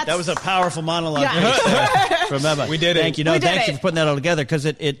 That's great. That was a powerful monologue from Emma. We did it. Thank you. No, thank you for putting that all together, because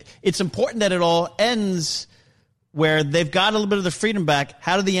it's important that it all ends where they've got a little bit of the freedom back.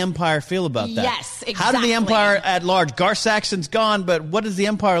 How did the Empire feel about that? Yes, exactly. How did the Empire at large? Gar Saxon's gone, but what does the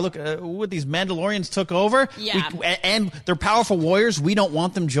Empire look? What these Mandalorians took over? Yeah, and they're powerful warriors. We don't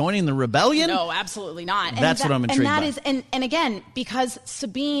want them joining the rebellion. No, absolutely not. That's what I'm intrigued by. And again, because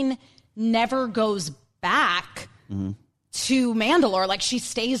Sabine never goes back to Mandalore, like she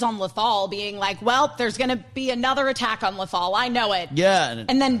stays on Lothal, being like, well, there's going to be another attack on Lothal. I know it. Yeah.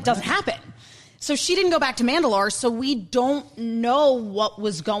 And then it doesn't happen. So she didn't go back to Mandalore, so we don't know what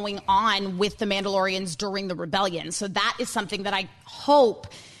was going on with the Mandalorians during the rebellion. So that is something that I hope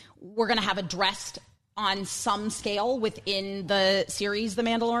we're going to have addressed on some scale within the series The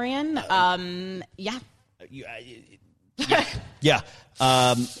Mandalorian. Yeah.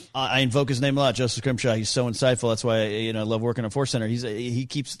 I invoke his name a lot, Joseph Grimshaw. He's so insightful. That's why I love working at Force Center. He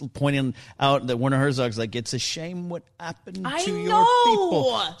keeps pointing out that Werner Herzog's like, it's a shame what happened to your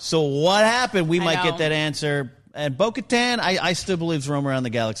people. So what happened? We might get that answer. And Bo-Katan, I still believe is roam around the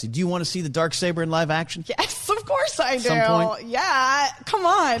galaxy. Do you want to see the Darksaber in live action? Yes, of course I do. Yeah, come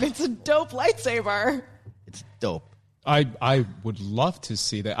on. It's a dope lightsaber. It's dope. I would love to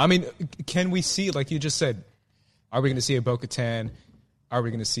see that. I mean, can we see, like you just said, are we going to see a Bo-Katan? Are we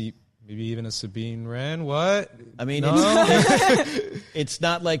going to see maybe even a Sabine Wren? What? I mean, no? It's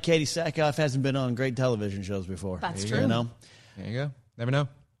not like Katie Sackhoff hasn't been on great television shows before. That's true. There you go. Never know.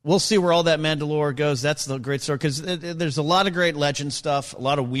 We'll see where all that Mandalore goes. That's the great story, because there's a lot of great legend stuff, a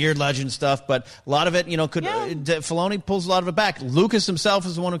lot of weird legend stuff, but a lot of it, Filoni pulls a lot of it back. Lucas himself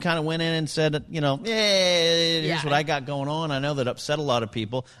is the one who kind of went in and said, here's what I got going on. I know that upset a lot of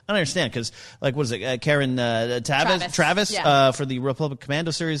people. I don't understand, because, like, what is it, Karen Travis for the Republic Commando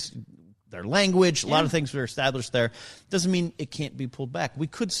series, their language, a lot of things were established there. Doesn't mean it can't be pulled back. We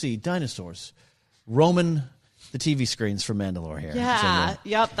could see dinosaurs roaming the TV screens for Mandalore here. Yeah,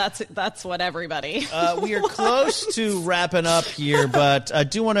 yep, that's what everybody. We are close to wrapping up here, but I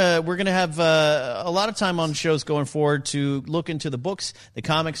do want to. We're going to have a lot of time on shows going forward to look into the books, the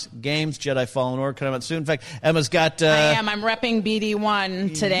comics, games. Jedi Fallen Order coming out soon. In fact, Emma's got. I am. I'm repping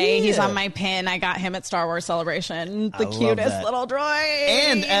BD1 today. Yeah. He's on my pin. I got him at Star Wars Celebration. The cutest little droid.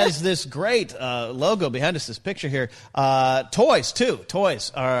 And as this great logo behind us, this picture here, toys too.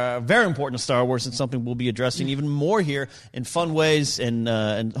 Toys are very important to Star Wars and something we'll be addressing even more here in fun ways and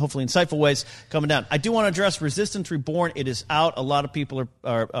hopefully insightful ways coming down. I do want to address Resistance Reborn. It is out. A lot of people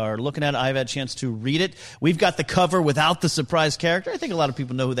are looking at it. I've had a chance to read it. We've got the cover without the surprise character. I think a lot of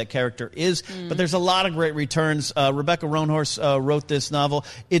people know who that character is, but there's a lot of great returns. Rebecca Roanhorse wrote this novel.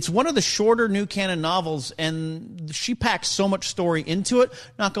 It's one of the shorter new canon novels, and she packs so much story into it.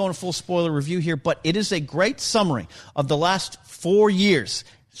 Not going full spoiler review here, but it is a great summary of the last 4 years.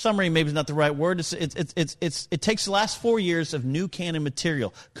 Summary maybe is not the right word. It takes the last 4 years of new canon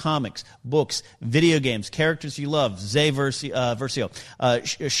material, comics, books, video games, characters you love, Zay Versio,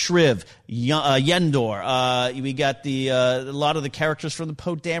 Shriv, Yendor. We got a lot of the characters from the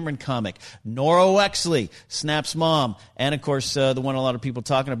Poe Dameron comic, Nora Wexley, Snap's mom, and of course the one a lot of people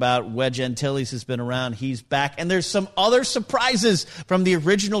talking about, Wedge Antilles has been around. He's back, and there's some other surprises from the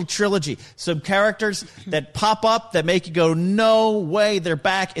original trilogy. Some characters that pop up that make you go, no way, they're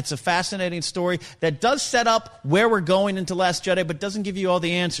back. It's a fascinating story that does set up where we're going into Last Jedi, but doesn't give you all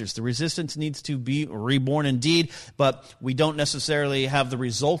the answers. The Resistance needs to be reborn indeed, but we don't necessarily have the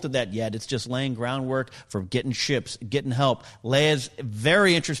result of that yet. It's just laying groundwork for getting ships, getting help. Leia's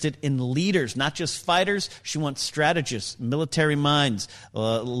very interested in leaders, not just fighters. She wants strategists, military minds,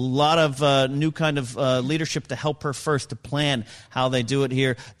 a lot of new kind of leadership to help her first to plan how they do it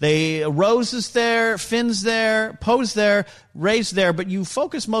here. Rose is there, Finn's there, Poe's there, Rey's there, but you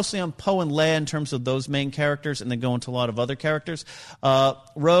focus mostly on Poe and Leia in terms of those main characters, and then go into a lot of other characters.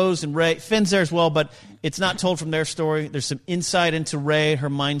 Rose and Rey, Finn's there as well, but it's not told from their story. There's some insight into Rey, her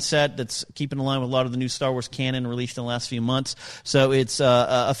mindset, that's keeping in line with a lot of the new Star Wars canon released in the last few months. So it's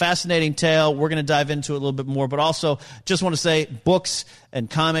a fascinating tale. We're going to dive into it a little bit more, but also just want to say books and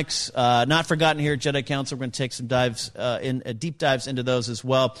comics, not forgotten here at Jedi Council. We're going to take some deep dives into those as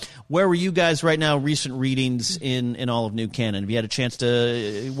well. Where were you guys right now, recent readings in all of new canon? Have you had a chance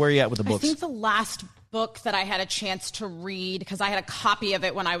to, where are you at with the books? I think the last book that I had a chance to read, because I had a copy of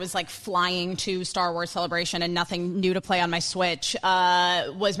it when I was like flying to Star Wars Celebration and nothing new to play on my Switch,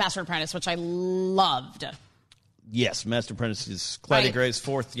 was Master and Apprentice, which I loved. Yes, Master Apprentice is Claudia Gray's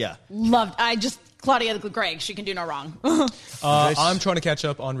fourth, Loved. Claudia Gray, she can do no wrong. I'm trying to catch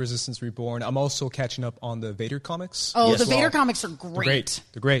up on Resistance Reborn. I'm also catching up on the Vader comics. Oh, yes, the Vader comics are great.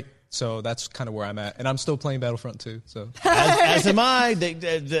 They're great. So that's kind of where I'm at. And I'm still playing Battlefront 2. So. As am I.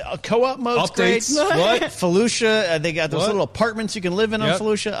 The co-op mode's Updates. Great. What? Felucia. They got those little apartments you can live in on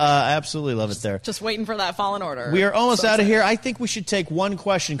Felucia. I absolutely love it there. Just waiting for that Fallen Order. We are almost out of here. I think we should take one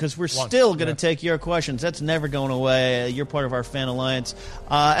question, because we're still going to take your questions. That's never going away. You're part of our fan alliance.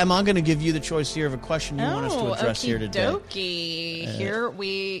 Emma, I'm going to give you the choice here of a question you want us to address here today. Okey-dokey. Here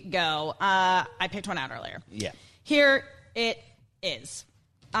we go. I picked one out earlier. Yeah. Here it is.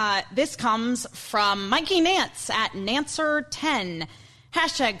 This comes from Mikey Nance at Nancer10.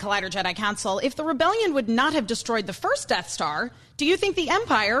 Hashtag Collider Jedi Council. If the rebellion would not have destroyed the first Death Star, do you think the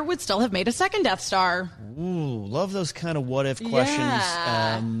Empire would still have made a second Death Star? Ooh, love those kind of what-if questions.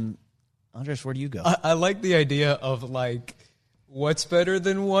 Yeah. Andres, where do you go? I like the idea of, like, what's better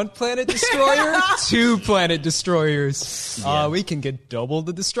than one planet destroyer? 2 planet destroyers. Yeah. We can get double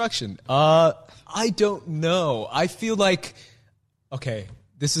the destruction. I don't know. I feel like, okay,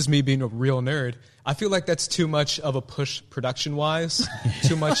 this is me being a real nerd. I feel like that's too much of a push production-wise,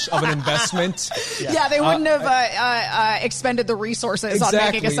 too much of an investment. Yeah, they wouldn't have expended the resources on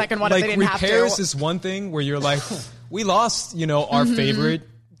making a second one if they didn't have to. Repairs is one thing where you're like, we lost, our favorite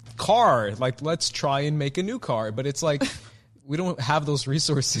car. Like, let's try and make a new car. But it's like, we don't have those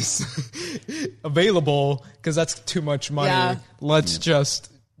resources available because that's too much money. Yeah. Let's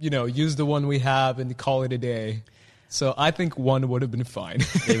just, use the one we have and call it a day. So I think 1 would have been fine.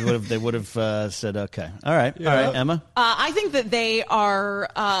 They would have said, okay. All right. Yeah. All right, Emma? I think that they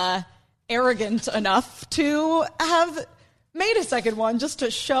are arrogant enough to have made a second one just to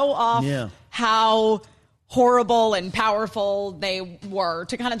show off how horrible and powerful they were,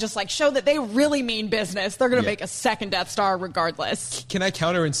 to kind of just like show that they really mean business. They're going to make a second Death Star regardless. Can I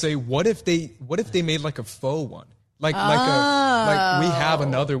counter and say, what if they made like a faux one? Like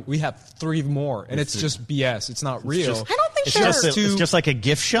we have 3 more, and it's just BS. It's not real. I don't think it's just like a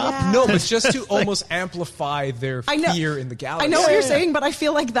gift shop. Yeah. No, but just to almost amplify their fear in the galaxy. I know what you're saying, but I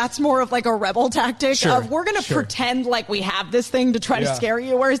feel like that's more of like a rebel tactic of we're going to pretend like we have this thing to try to scare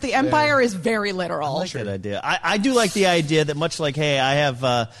you, whereas the Empire is very literal. I like that idea. I do like the idea that much like, hey, I have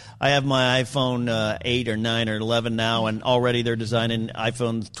my iPhone 8 or 9 or 11 now, and already they're designing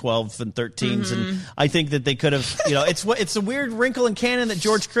iPhone 12 and 13s, and I think that they could have, it's a weird wrinkle in canon that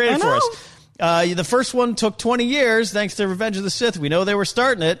George created for us. The first one took 20 years, thanks to Revenge of the Sith. We know they were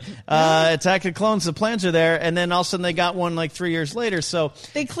starting it. Attack of the Clones, the plans are there, and then all of a sudden they got one like 3 years later. So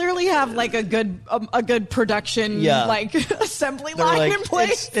they clearly have like a good production like assembly line in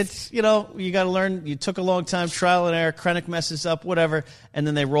place. It's you got to learn. You took a long time, trial and error. Krennic messes up, whatever, and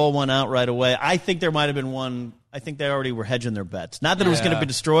then they roll one out right away. I think there might have been one. I think they already were hedging their bets. Not that it was going to be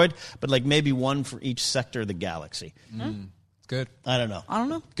destroyed, but like maybe one for each sector of the galaxy. Good. I don't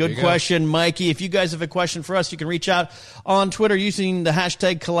know. Good question, Mikey. If you guys have a question for us, you can reach out on Twitter using the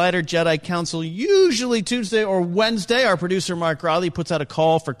hashtag Collider Jedi Council, usually Tuesday or Wednesday. Our producer, Mark Riley, puts out a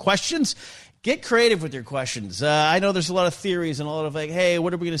call for questions. Get creative with your questions. I know there's a lot of theories and a lot of like, hey,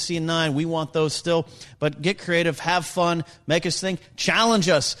 what are we going to see in 9? We want those still. But get creative, have fun, make us think, challenge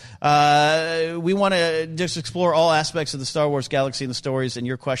us. We want to just explore all aspects of the Star Wars galaxy and the stories, and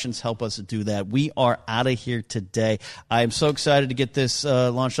your questions help us do that. We are out of here today. I am so excited to get this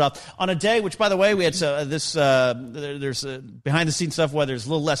launched off on a day, which, by the way, we had there's behind-the-scenes stuff why there's a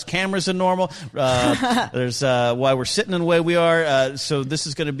little less cameras than normal. There's why we're sitting in the way we are. So this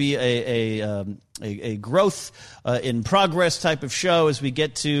is going to be a growth in progress type of show as we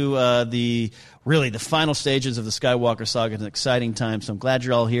get to the final stages of the Skywalker saga. It's an exciting time, so I'm glad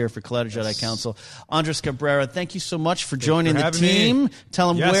you're all here for Collider Jedi Council. Andres Cabrera, thank you so much for joining the team.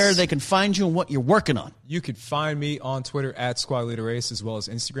 Tell them where they can find you and what you're working on. You can find me on Twitter at Squad Leader Ace, as well as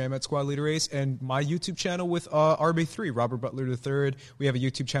Instagram at Squad Leader Ace, and my YouTube channel with RB3, Robert Butler III. We have a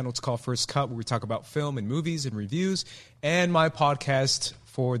YouTube channel, it's called First Cut, where we talk about film and movies and reviews, and my podcast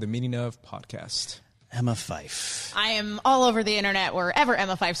for the Meaning of Podcast. Emma Fife. I am all over the internet wherever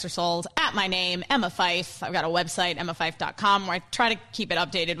Emma Fifes are sold. At my name, Emma Fife. I've got a website, emmafife.com, where I try to keep it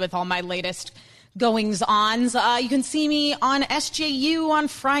updated with all my latest goings-ons. You can see me on SJU on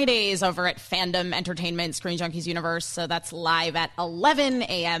Fridays over at Fandom Entertainment, Screen Junkies Universe. So that's live at 11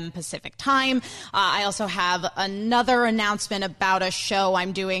 a.m. Pacific time. I also have another announcement about a show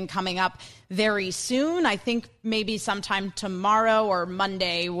I'm doing coming up very soon. I think maybe sometime tomorrow or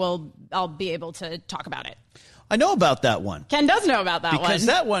Monday I'll be able to talk about it. I know about that one. Ken does know about that one. Because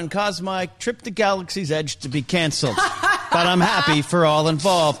that one caused my trip to Galaxy's Edge to be canceled. But I'm happy for all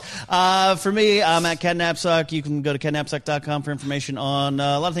involved. For me, I'm at Ken Napzok. You can go to kennapzok.com for information on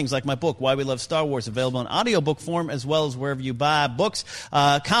a lot of things like my book, Why We Love Star Wars, available in audiobook form as well as wherever you buy books.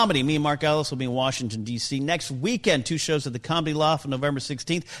 Comedy, me and Mark Ellis will be in Washington, D.C. next weekend. 2 shows at the Comedy Loft on November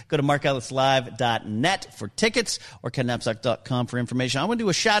 16th. Go to markellislive.net for tickets or kennapzok.com for information. I want to do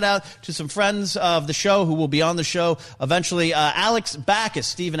a shout-out to some friends of the show who will be on the show eventually. Alex Backus.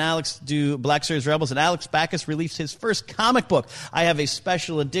 Steve and Alex do Black Series Rebels, and Alex Backus released his first comic book. I have a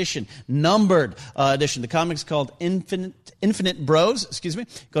special edition, numbered edition. The comic's called Infinite Bros.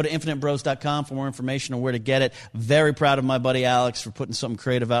 Go to infinitebros.com for more information on where to get it. Very proud of my buddy Alex for putting something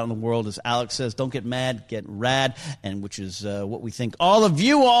creative out in the world. As Alex says, don't get mad, get rad, and which is what we think all of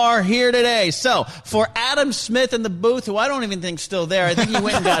you are here today. So for Adam Smith in the booth, who I don't even think is still there, I think he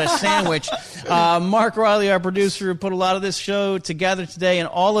went and got a sandwich. Mark Riley, our producer, who put a lot of this show together today, and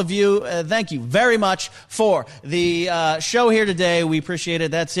all of you, thank you very much for the show here today. We appreciate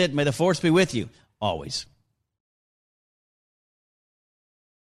it. That's it. May the force be with you always.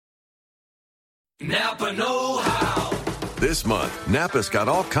 Napa know-how. This month, Napa's got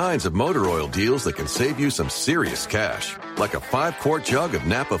all kinds of motor oil deals that can save you some serious cash. Like a 5-quart jug of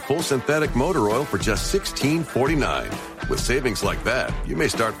Napa full synthetic motor oil for just $16.49. With savings like that, you may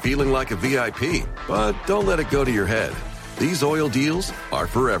start feeling like a VIP. But don't let it go to your head. These oil deals are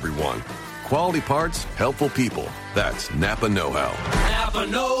for everyone. Quality parts, helpful people. That's Napa know-how. Napa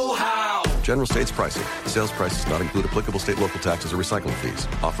know-how. General States pricing. Sales prices not include applicable state, local taxes, or recycling fees.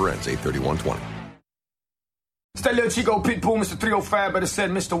 Offer ends 8/31/20. It's that little Chico Pitbull, Mr. 305, better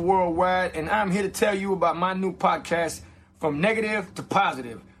said Mr. Worldwide, and I'm here to tell you about my new podcast, From Negative to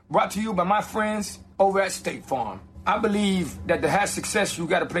Positive, brought to you by my friends over at State Farm. I believe that to have success, you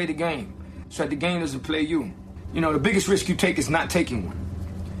got to play the game, so that the game doesn't play you. You know, the biggest risk you take is not taking one.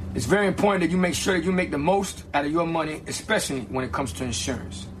 It's very important that you make sure that you make the most out of your money, especially when it comes to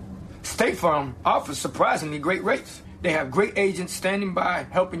insurance. State Farm offers surprisingly great rates. They have great agents standing by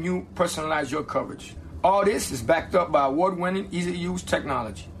helping you personalize your coverage. All this is backed up by award-winning, easy-to-use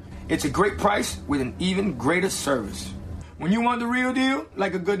technology. It's a great price with an even greater service. When you want the real deal,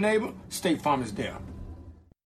 like a good neighbor, State Farm is there.